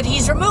weeds that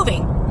he's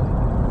removing.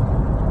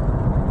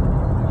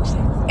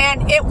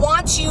 And it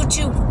wants you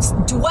to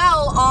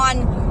dwell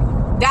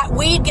on that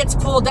weed gets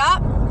pulled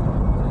up.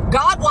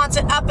 God wants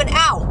it up and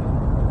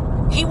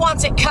out. He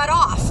wants it cut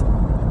off.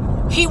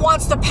 He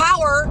wants the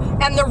power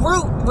and the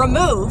root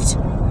removed.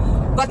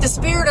 But the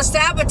spirit of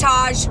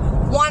sabotage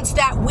wants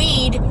that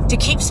weed to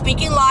keep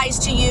speaking lies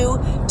to you,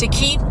 to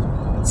keep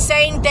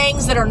saying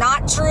things that are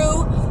not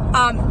true,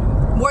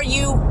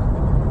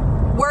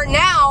 where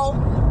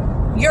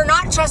now you're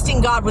not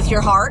trusting God with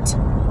your heart.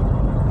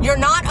 You're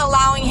not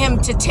allowing him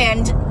to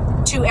tend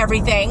to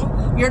everything.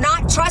 You're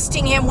not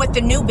trusting him with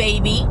the new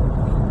baby,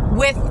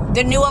 with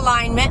the new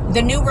alignment,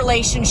 the new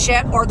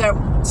relationship, or the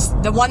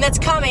one that's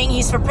coming.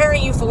 He's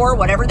preparing you for,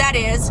 whatever that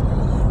is.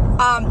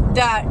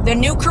 The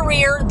new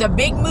career, the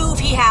big move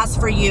he has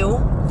for you,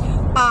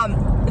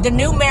 the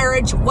new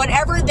marriage,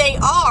 whatever they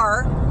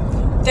are,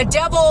 the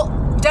devil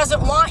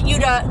doesn't want you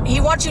to, he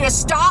wants you to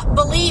stop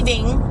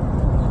believing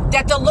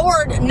that the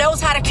Lord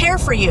knows how to care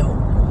for you.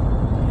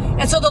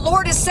 And so the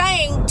Lord is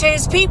saying to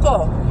his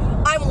people,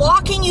 I'm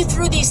walking you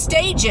through these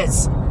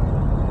stages,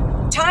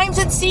 times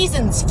and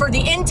seasons for the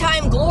end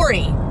time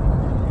glory,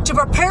 to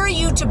prepare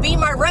you to be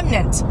my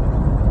remnant.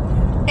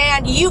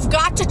 And you've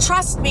got to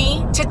trust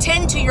me to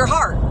tend to your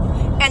heart,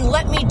 and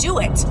let me do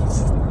it.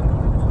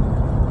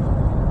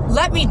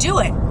 Let me do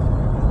it.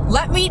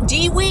 Let me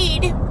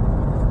de-weed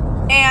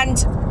and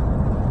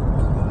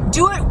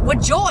do it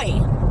with joy.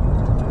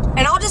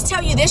 And I'll just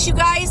tell you this, you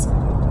guys.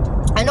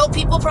 I know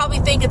people probably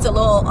think I'm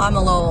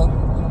a little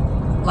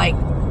like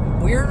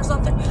weird or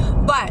something,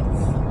 but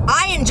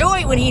I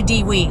enjoy when he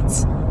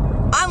de-weeds.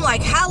 I'm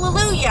like,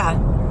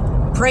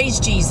 hallelujah, praise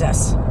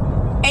Jesus,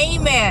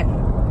 amen.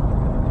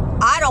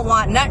 I don't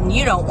want nothing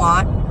you don't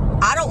want.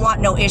 I don't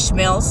want no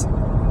Ishmaels.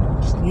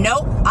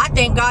 Nope. I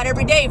thank God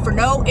every day for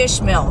no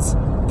Ishmaels.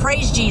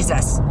 Praise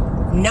Jesus.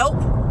 Nope.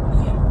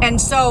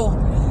 And so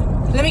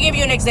let me give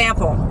you an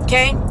example,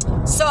 okay?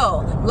 So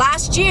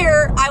last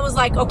year I was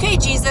like, okay,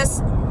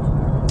 Jesus,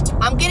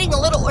 I'm getting a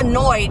little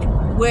annoyed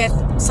with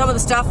some of the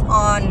stuff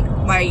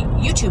on my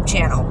YouTube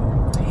channel.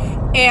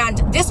 And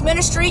this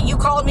ministry, you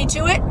called me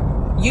to it.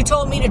 You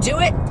told me to do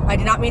it. I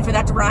did not mean for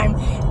that to rhyme.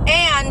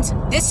 And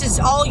this is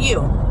all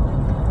you.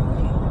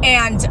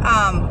 And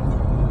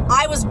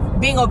I was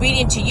being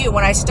obedient to you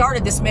when I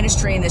started this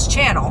ministry and this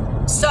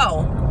channel.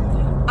 So,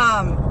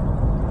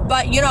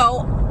 but you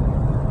know,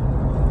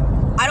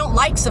 I don't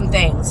like some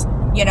things,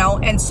 you know,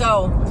 and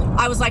so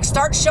I was like,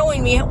 start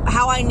showing me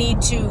how I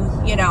need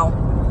to, you know,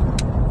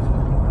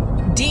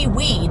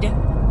 de-weed,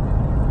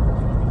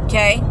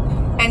 okay?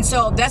 And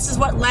so this is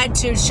what led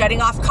to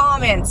shutting off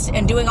comments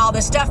and doing all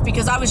this stuff,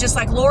 because I was just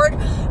like, Lord,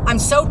 I'm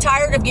so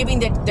tired of giving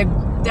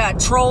the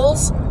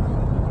trolls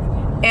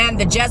and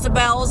the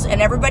Jezebels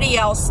and everybody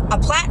else a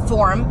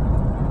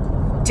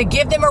platform to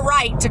give them a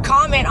right to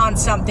comment on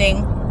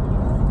something,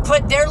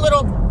 put their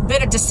little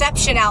bit of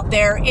deception out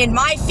there in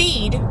my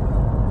feed.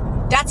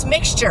 That's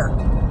mixture.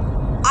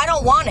 I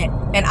don't want it,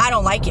 and I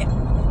don't like it.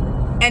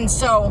 And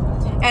so,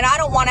 and I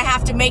don't want to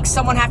have to make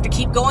someone have to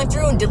keep going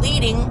through and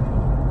deleting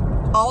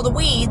all the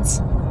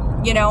weeds,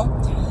 you know.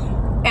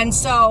 And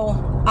so,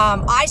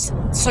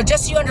 so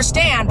just so you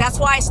understand, that's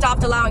why I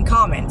stopped allowing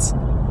comments.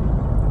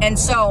 And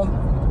so,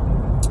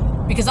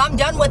 because I'm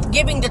done with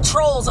giving the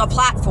trolls a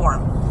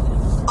platform.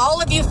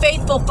 All of you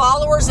faithful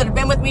followers that have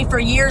been with me for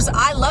years,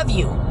 I love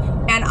you.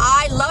 And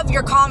I love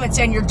your comments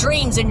and your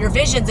dreams and your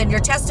visions and your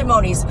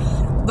testimonies.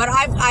 But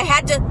I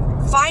had to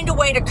find a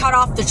way to cut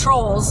off the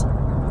trolls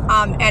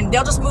and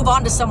they'll just move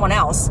on to someone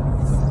else.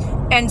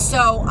 And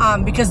so,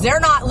 because they're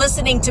not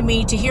listening to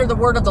me to hear the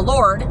word of the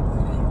Lord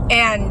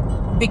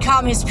and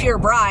become his pure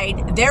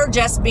bride, they're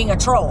just being a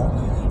troll.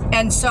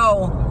 And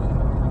so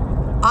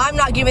I'm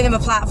not giving them a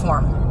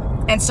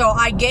platform. And so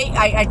I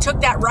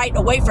took that right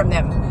away from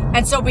them.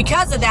 And so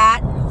because of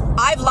that,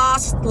 I've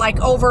lost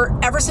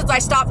ever since I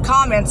stopped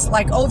comments,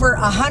 over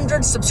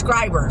 100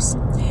 subscribers.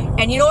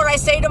 And you know what I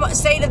say to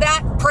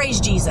that?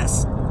 Praise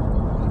Jesus.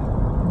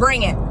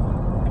 Bring it.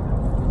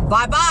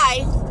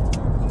 Bye-bye.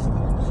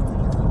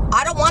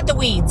 I don't want the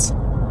weeds.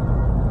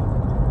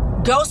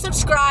 Go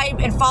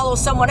subscribe and follow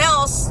someone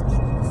else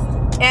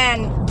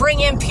and bring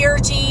in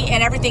purity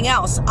and everything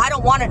else. I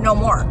don't want it no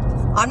more.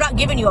 I'm not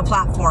giving you a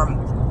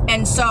platform.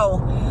 And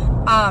so,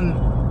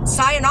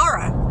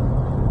 sayonara.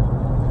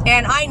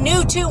 And I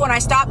knew too when I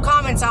stopped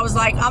comments, I was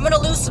like, I'm going to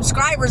lose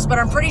subscribers, but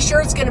I'm pretty sure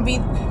it's going to be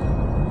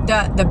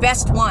the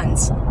best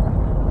ones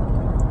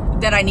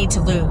that I need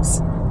to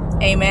lose.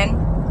 Amen.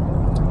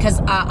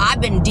 Because I've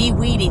been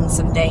de-weeding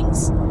some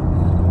things.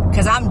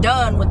 Because I'm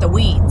done with the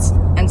weeds.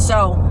 And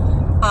so,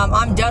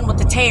 I'm done with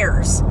the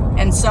tares.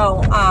 And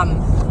so,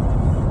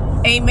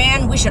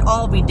 amen, we should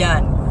all be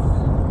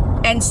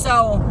done. And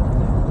so,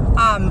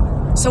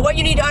 so what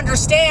you need to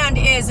understand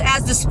is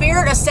as the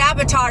spirit of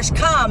sabotage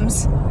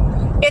comes,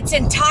 its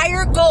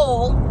entire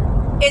goal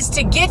is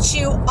to get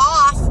you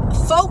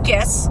off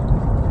focus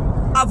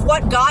of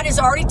what God has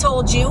already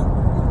told you,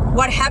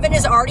 what heaven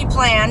has already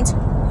planned,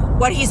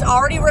 what he's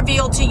already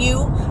revealed to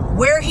you,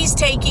 where he's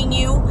taking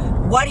you,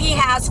 what he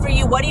has for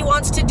you, what he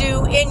wants to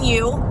do in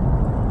you.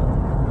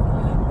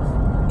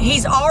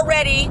 He's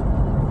already,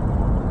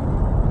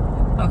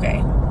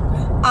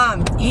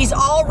 he's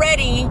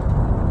already,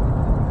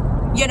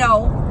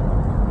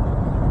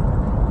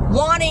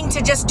 wanting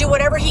to just do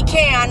whatever he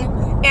can.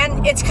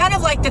 And it's kind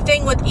of like the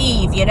thing with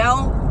Eve,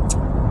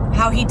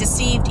 how he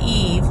deceived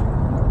Eve.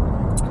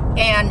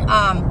 And,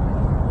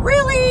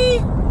 really?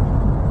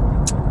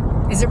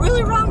 Is it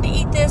really wrong to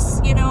eat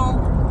this,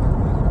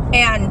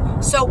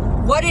 And so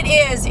what it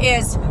is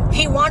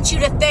he wants you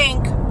to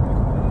think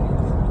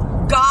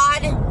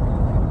God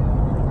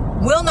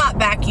will not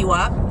back you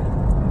up.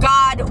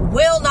 God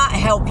will not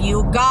help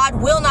you.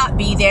 God will not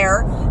be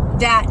there.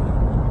 That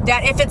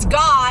if it's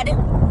God,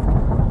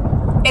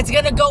 it's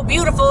going to go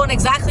beautiful and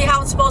exactly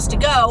how it's supposed to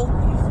go.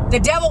 The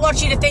devil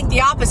wants you to think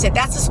the opposite.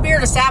 That's the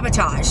spirit of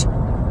sabotage.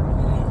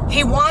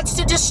 He wants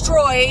to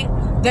destroy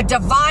the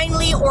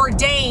divinely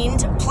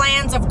ordained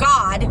plans of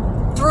God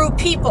through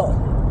people.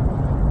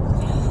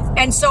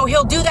 And so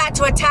he'll do that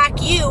to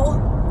attack you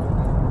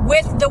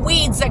with the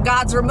weeds that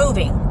God's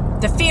removing.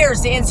 The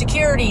fears, the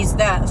insecurities,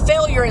 the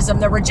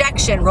failureism, the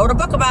rejection. Wrote a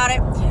book about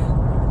it.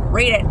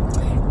 Read it.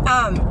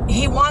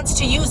 He wants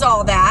to use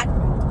all that.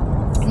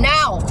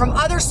 Now, from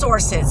other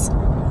sources,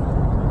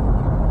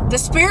 the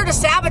spirit of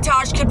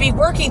sabotage could be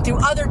working through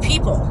other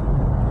people.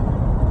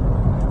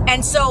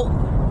 And so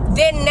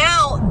then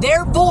now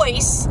their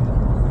voice,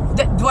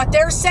 what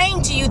they're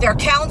saying to you, their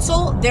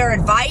counsel, their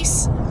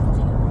advice,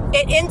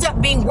 it ends up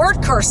being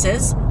word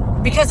curses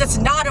because it's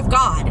not of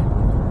God.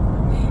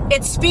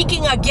 It's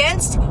speaking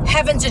against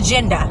heaven's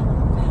agenda,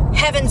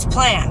 heaven's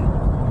plan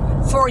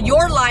for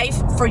your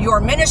life, for your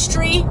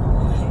ministry.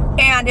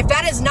 And if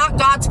that is not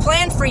God's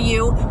plan for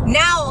you,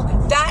 now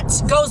that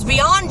goes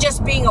beyond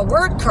just being a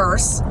word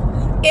curse.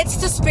 It's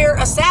the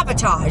spirit of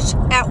sabotage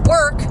at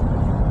work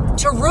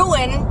to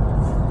ruin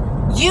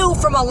you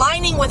from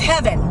aligning with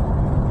heaven.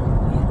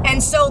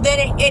 And so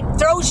then it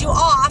throws you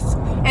off,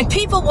 and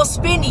people will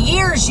spend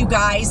years, you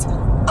guys,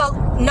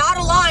 not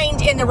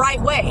aligned in the right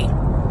way,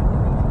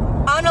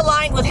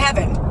 unaligned with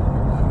heaven.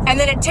 And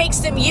then it takes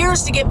them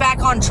years to get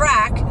back on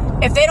track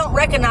if they don't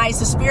recognize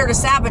the spirit of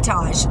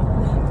sabotage,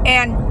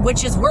 and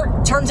which is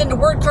turns into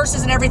word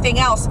curses and everything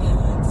else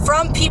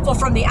from people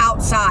from the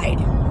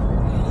outside.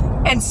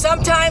 And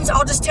sometimes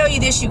I'll just tell you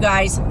this, you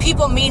guys,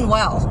 people mean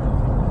well.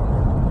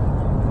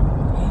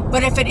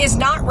 But if it is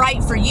not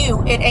right for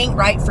you, it ain't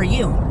right for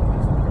you.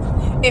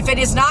 If it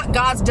is not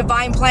God's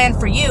divine plan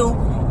for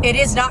you, it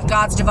is not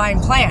God's divine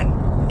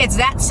plan. It's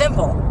that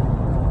simple.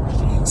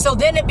 So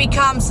then it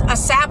becomes a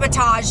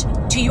sabotage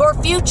to your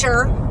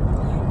future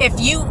if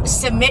you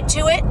submit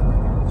to it,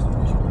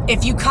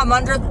 if you come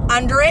under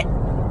it.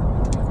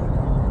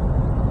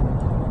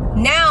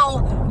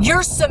 Now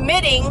you're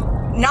submitting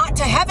not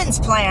to heaven's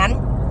plan.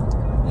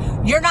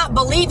 You're not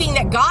believing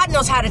that God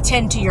knows how to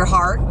tend to your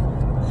heart.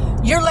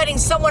 You're letting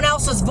someone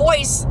else's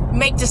voice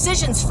make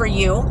decisions for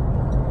you.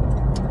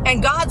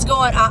 And God's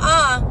going,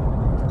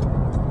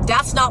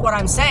 that's not what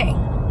I'm saying.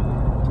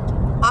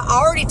 I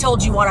already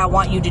told you what I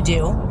want you to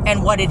do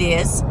and what it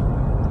is.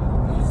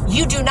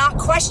 You do not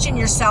question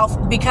yourself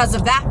because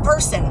of that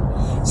person.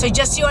 So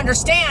just so you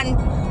understand,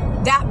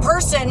 that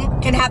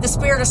person can have the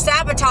spirit of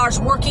sabotage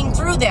working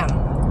through them.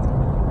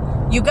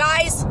 You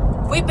guys,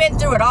 we've been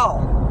through it all.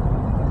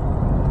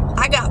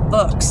 I got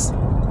books,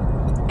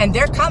 and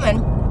they're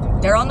coming.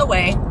 They're on the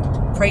way.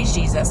 Praise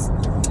Jesus.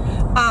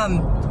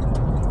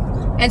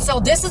 And so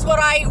this is what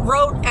I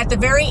wrote at the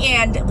very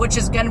end, which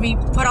is going to be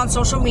put on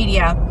social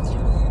media.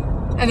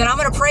 And then I'm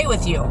going to pray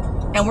with you.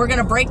 And we're going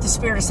to break the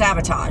spirit of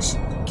sabotage.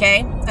 Okay?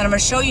 And I'm going to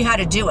show you how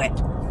to do it.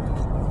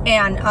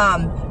 And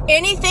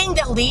anything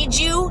that leads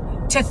you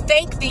to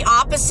think the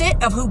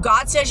opposite of who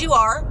God says you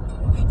are,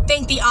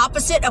 think the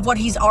opposite of what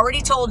he's already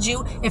told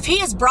you, if he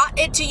has brought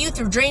it to you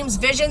through dreams,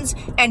 visions,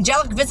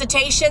 angelic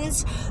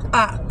visitations,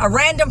 a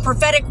random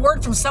prophetic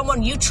word from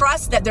someone you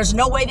trust that there's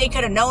no way they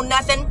could have known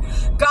nothing,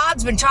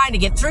 God's been trying to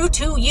get through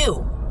to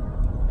you.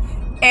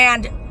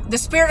 And the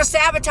spirit of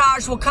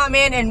sabotage will come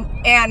in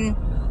and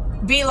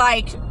be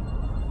like,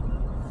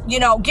 you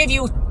know, give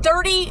you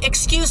 30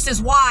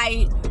 excuses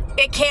why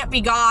it can't be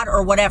God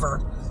or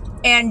whatever.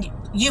 And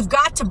you've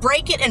got to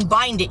break it and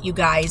bind it, you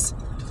guys.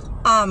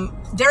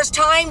 There's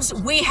times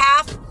we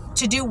have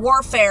to do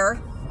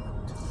warfare.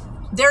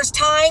 There's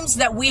times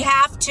that we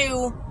have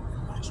to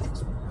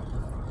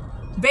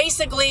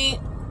basically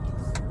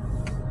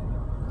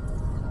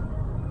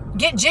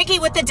get jiggy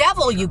with the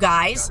devil, you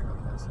guys.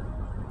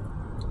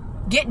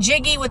 Get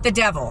jiggy with the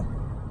devil.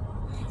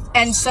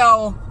 And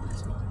so,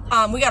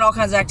 we got all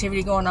kinds of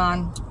activity going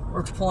on.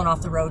 We're pulling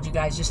off the road, you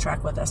guys. Just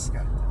track with us.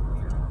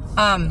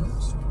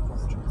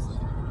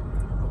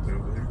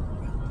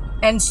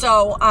 And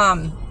so,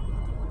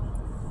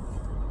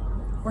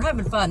 we're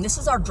having fun. This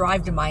is our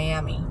drive to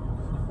Miami.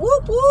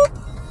 Whoop, whoop.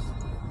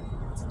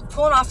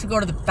 Pulling off to go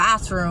to the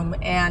bathroom,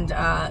 and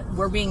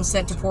we're being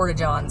sent to Porta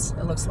Johns,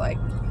 it looks like.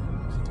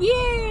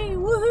 Yay,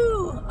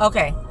 woohoo.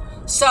 Okay,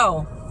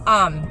 so,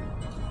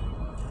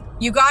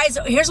 you guys,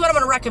 here's what I'm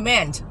going to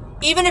recommend.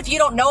 Even if you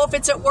don't know if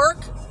it's at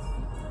work,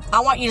 I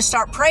want you to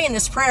start praying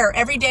this prayer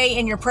every day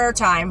in your prayer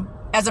time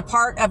as a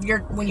part of your,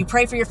 when you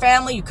pray for your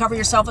family, you cover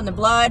yourself in the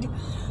blood.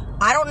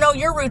 I don't know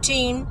your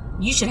routine.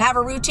 You should have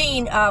a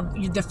routine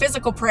of the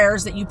physical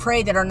prayers that you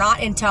pray that are not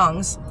in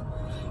tongues,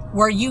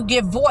 where you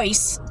give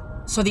voice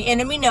so the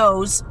enemy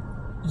knows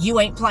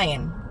you ain't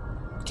playing,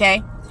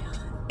 okay?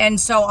 And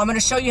so I'm going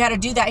to show you how to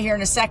do that here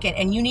in a second,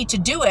 and you need to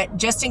do it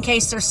just in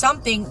case there's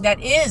something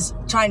that is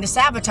trying to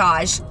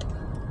sabotage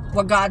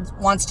what God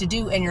wants to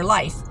do in your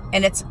life.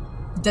 And it's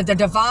the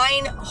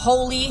divine,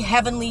 holy,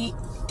 heavenly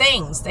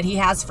things that he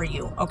has for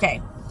you.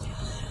 Okay.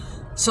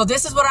 So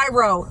this is what I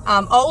wrote.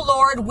 Oh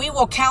Lord, we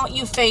will count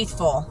you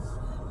faithful.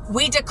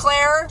 We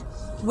declare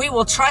we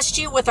will trust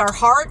you with our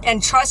heart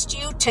and trust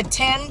you to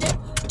tend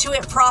to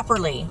it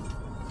properly.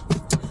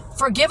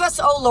 Forgive us,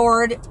 O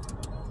Lord,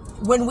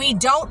 when we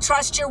don't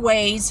trust your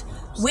ways.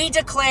 We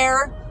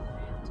declare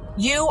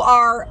you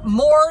are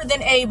more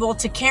than able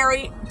to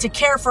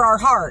care for our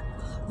heart.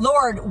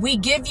 Lord, we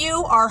give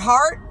you our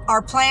heart,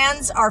 our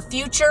plans, our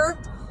future,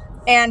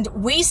 and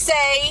we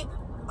say,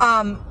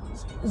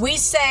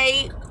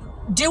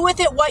 do with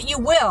it what you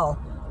will.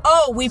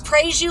 Oh, we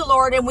praise you,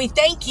 Lord, and we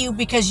thank you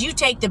because you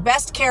take the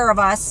best care of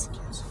us.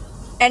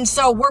 And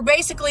so we're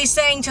basically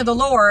saying to the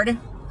Lord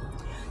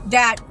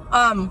that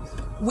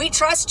we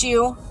trust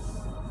you.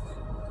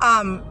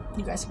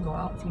 You guys can go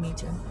out if you need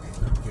to.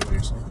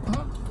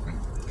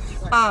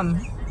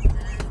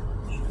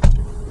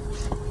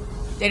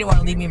 They didn't want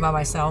to leave me by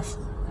myself.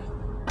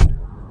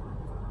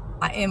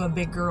 I am a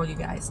big girl, you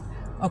guys.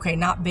 Okay,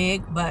 not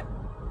big, but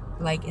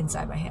like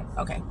inside my head.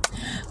 Okay.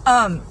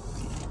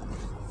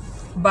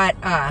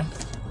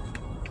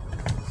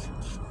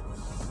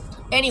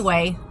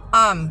 Anyway,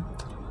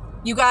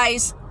 you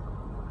guys,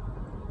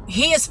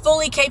 he is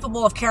fully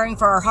capable of caring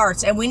for our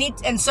hearts,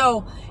 and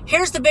so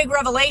here's the big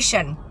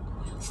revelation.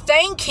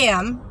 Thank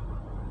him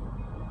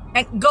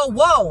and go,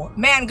 whoa,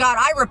 man, God,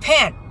 I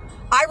repent.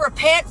 I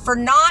repent for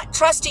not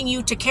trusting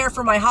you to care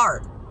for my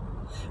heart.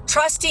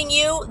 Trusting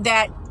you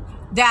that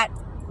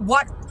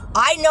what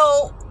I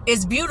know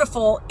is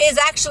beautiful is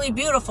actually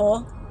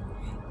beautiful,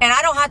 and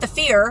I don't have to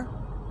fear,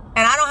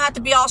 and I don't have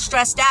to be all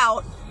stressed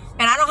out,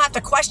 and I don't have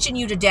to question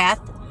you to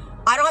death.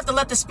 I don't have to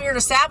let the spirit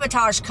of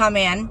sabotage come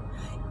in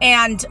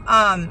and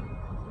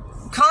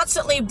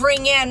constantly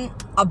bring in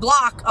a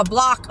block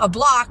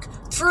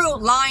through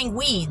lying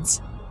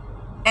weeds.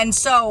 And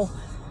so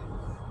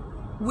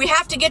we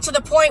have to get to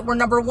the point where,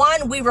 number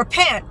one, we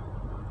repent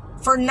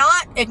for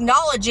not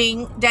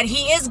acknowledging that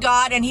he is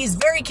God and he's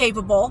very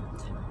capable.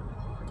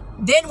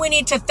 Then we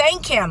need to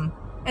thank him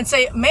and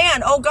say,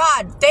 man, oh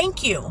God,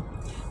 thank you.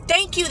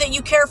 Thank you that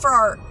you care for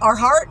our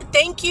heart.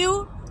 Thank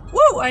you.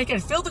 Woo, I can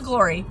feel the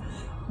glory.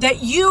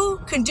 That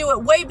you can do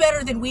it way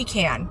better than we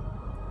can.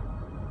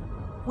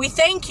 We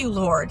thank you,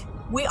 Lord.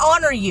 We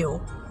honor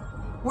you.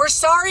 We're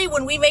sorry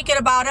when we make it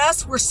about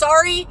us. We're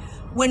sorry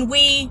when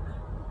we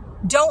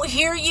don't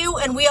hear you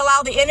and we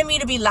allow the enemy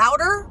to be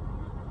louder.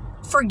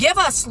 Forgive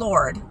us,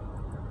 Lord.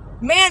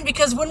 Man,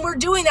 because when we're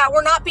doing that,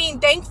 we're not being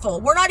thankful.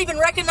 We're not even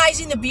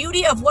recognizing the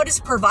beauty of what is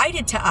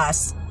provided to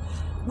us,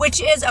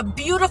 which is a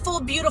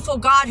beautiful, beautiful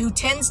God who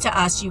tends to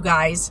us, you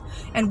guys.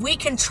 And we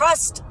can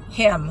trust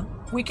him.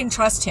 We can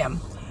trust him.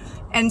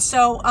 And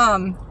so,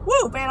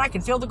 woo, man, I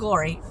can feel the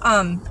glory.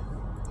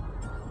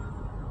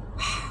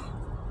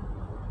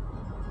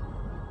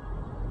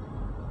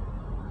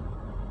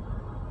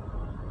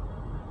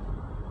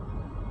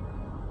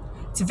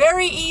 It's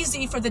very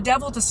easy for the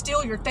devil to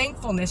steal your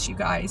thankfulness, you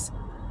guys.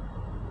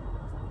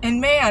 And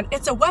man,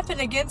 it's a weapon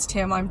against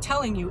him. I'm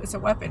telling you, it's a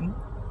weapon.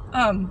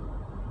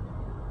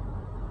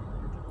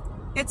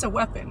 It's a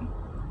weapon.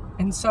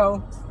 And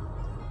so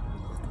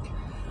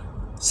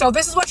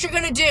this is what you're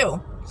going to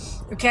do.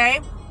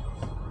 Okay?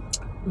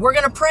 We're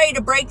going to pray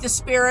to break the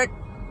spirit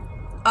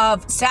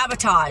of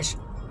sabotage.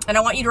 And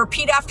I want you to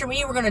repeat after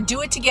me. We're going to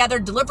do it together,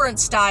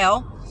 deliverance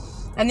style.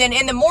 And then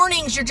in the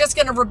mornings, you're just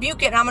going to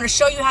rebuke it. And I'm going to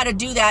show you how to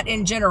do that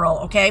in general.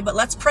 Okay? But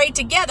let's pray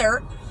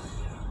together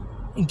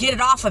and get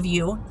it off of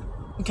you.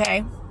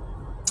 Okay?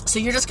 So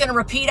you're just going to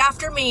repeat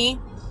after me.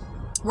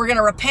 We're going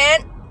to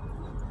repent.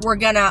 We're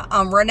going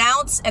to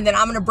renounce. And then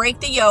I'm going to break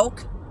the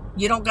yoke.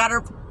 You don't got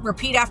to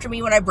repeat after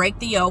me when I break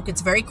the yoke.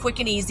 It's very quick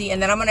and easy.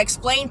 And then I'm going to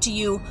explain to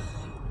you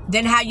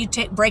then how you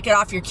break it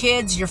off your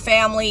kids, your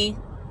family,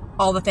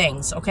 all the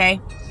things, okay?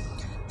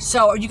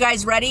 So are you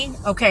guys ready?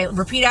 Okay,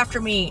 repeat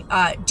after me.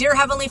 Dear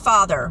Heavenly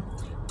Father,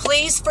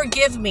 please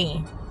forgive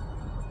me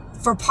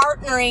for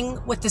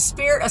partnering with the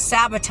spirit of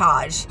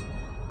sabotage.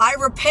 I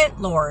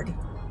repent, Lord,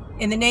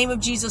 in the name of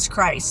Jesus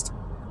Christ.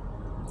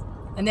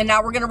 And then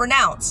now we're going to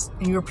renounce.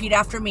 And you repeat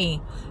after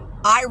me.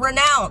 I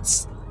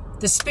renounce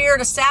the spirit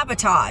of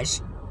sabotage.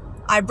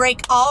 I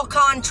break all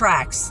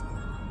contracts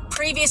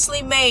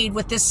previously made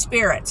with this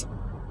spirit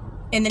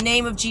in the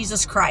name of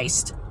Jesus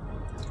Christ.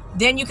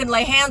 Then you can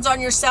lay hands on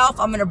yourself.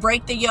 I'm going to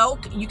break the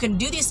yoke. You can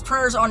do these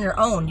prayers on your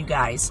own, you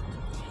guys.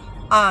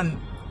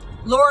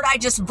 Lord, I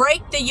just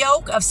break the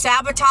yoke of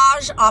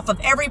sabotage off of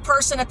every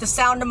person at the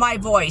sound of my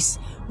voice.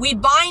 We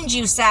bind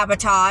you,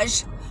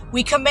 sabotage.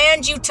 We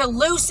command you to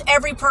loose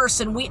every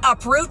person. We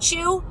uproot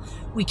you.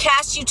 We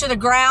cast you to the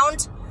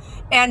ground.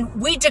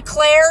 And we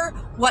declare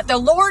what the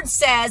Lord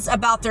says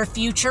about their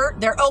future,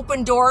 their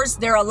open doors,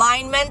 their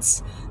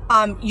alignments,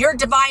 your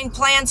divine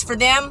plans for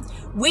them.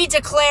 We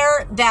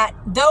declare that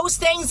those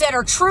things that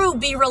are true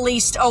be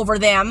released over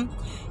them,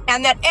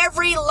 and that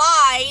every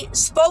lie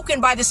spoken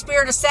by the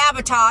spirit of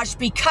sabotage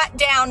be cut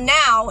down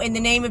now in the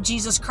name of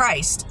Jesus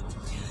Christ.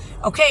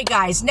 Okay,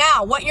 guys,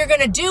 now what you're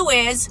going to do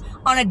is,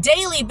 on a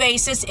daily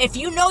basis, if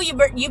you know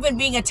you've been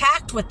being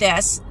attacked with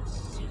this,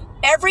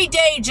 every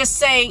day just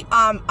say,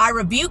 I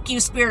rebuke you,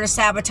 spirit of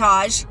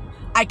sabotage.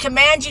 I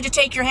command you to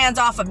take your hands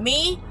off of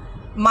me,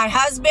 my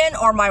husband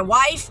or my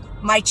wife,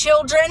 my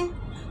children,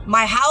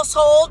 my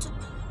household,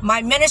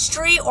 my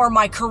ministry or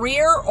my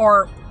career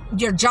or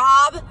your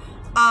job,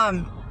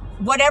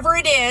 whatever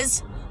it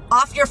is,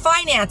 off your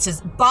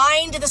finances.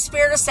 Bind the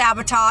spirit of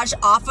sabotage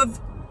off of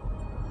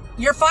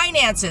your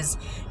finances,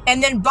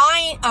 and then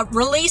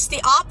release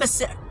the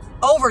opposite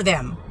over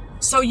them.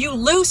 So you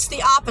loose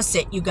the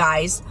opposite, you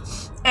guys.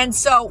 And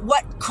so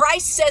what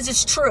Christ says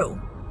is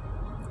true.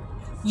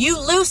 You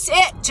loose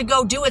it to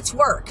go do its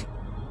work.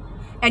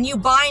 And you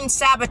bind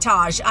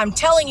sabotage. I'm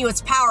telling you,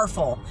 it's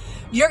powerful.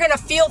 You're going to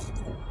feel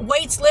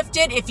weights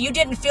lifted. If you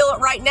didn't feel it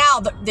right now,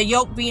 the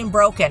yoke being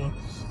broken.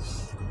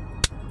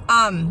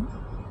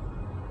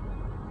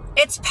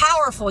 It's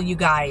powerful, you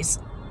guys.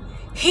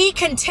 He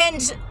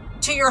contends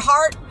to your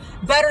heart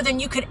better than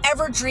you could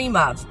ever dream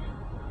of.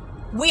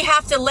 We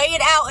have to lay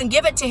it out and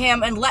give it to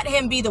him and let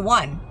him be the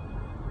one.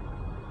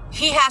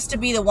 He has to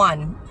be the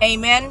one.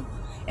 Amen.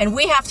 And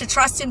we have to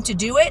trust him to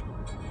do it,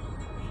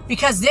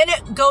 because then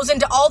it goes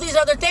into all these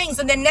other things.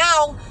 And then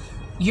now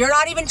you're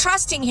not even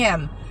trusting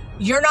him.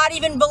 You're not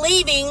even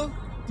believing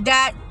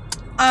that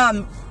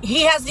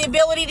he has the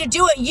ability to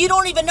do it. You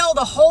don't even know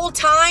the whole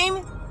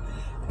time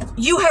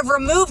you have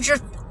removed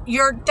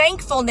your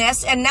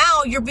thankfulness, and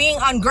now you're being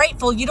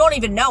ungrateful. You don't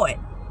even know it.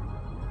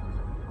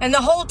 And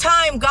the whole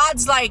time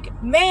God's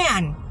like,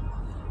 man,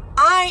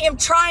 I am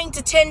trying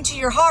to tend to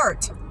your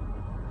heart.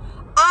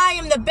 I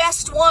am the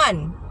best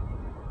one.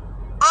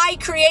 I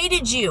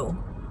created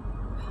you.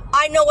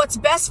 I know what's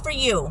best for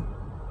you.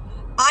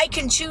 I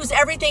can choose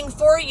everything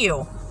for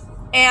you.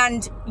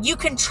 And you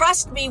can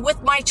trust me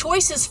with my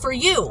choices for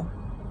you.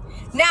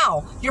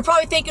 Now, you're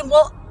probably thinking,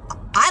 well,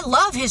 I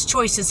love his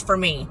choices for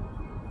me.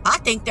 I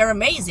think they're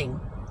amazing.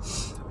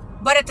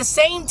 But at the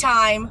same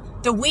time,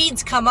 the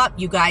weeds come up,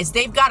 you guys.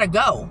 They've got to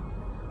go.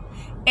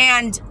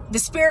 And the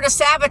spirit of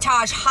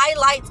sabotage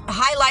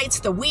highlights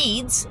the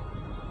weeds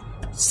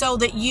so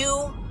that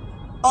you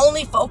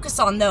only focus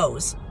on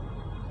those.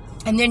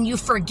 And then you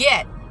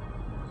forget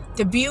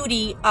the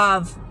beauty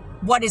of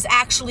what is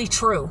actually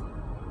true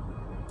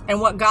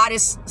and what God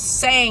is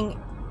saying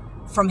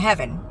from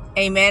heaven.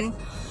 Amen.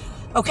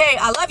 Okay,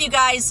 I love you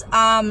guys.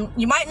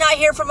 You might not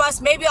hear from us.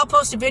 Maybe I'll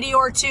post a video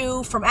or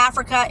two from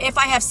Africa if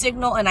I have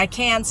signal, and I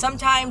can.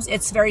 Sometimes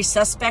it's very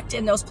suspect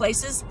in those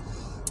places.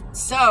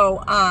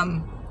 So,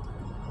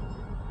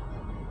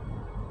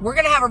 we're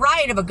going to have a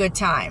riot of a good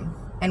time.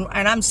 And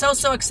I'm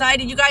so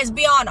excited. You guys,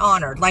 beyond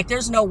honored. Like,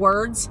 there's no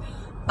words.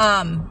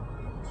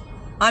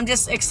 I'm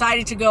just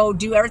excited to go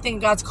do everything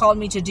God's called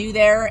me to do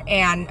there,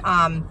 and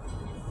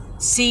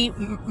see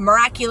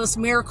miraculous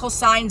miracle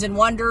signs and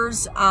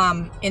wonders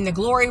in the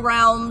glory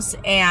realms,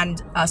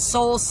 and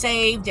souls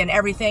saved and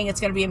everything.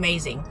 It's going to be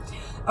amazing.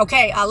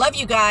 Okay, I love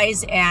you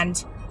guys,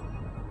 and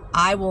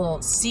I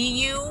will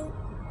see you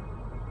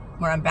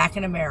when I'm back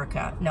in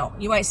America. No,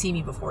 you might see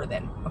me before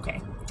then. Okay.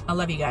 I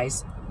love you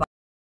guys.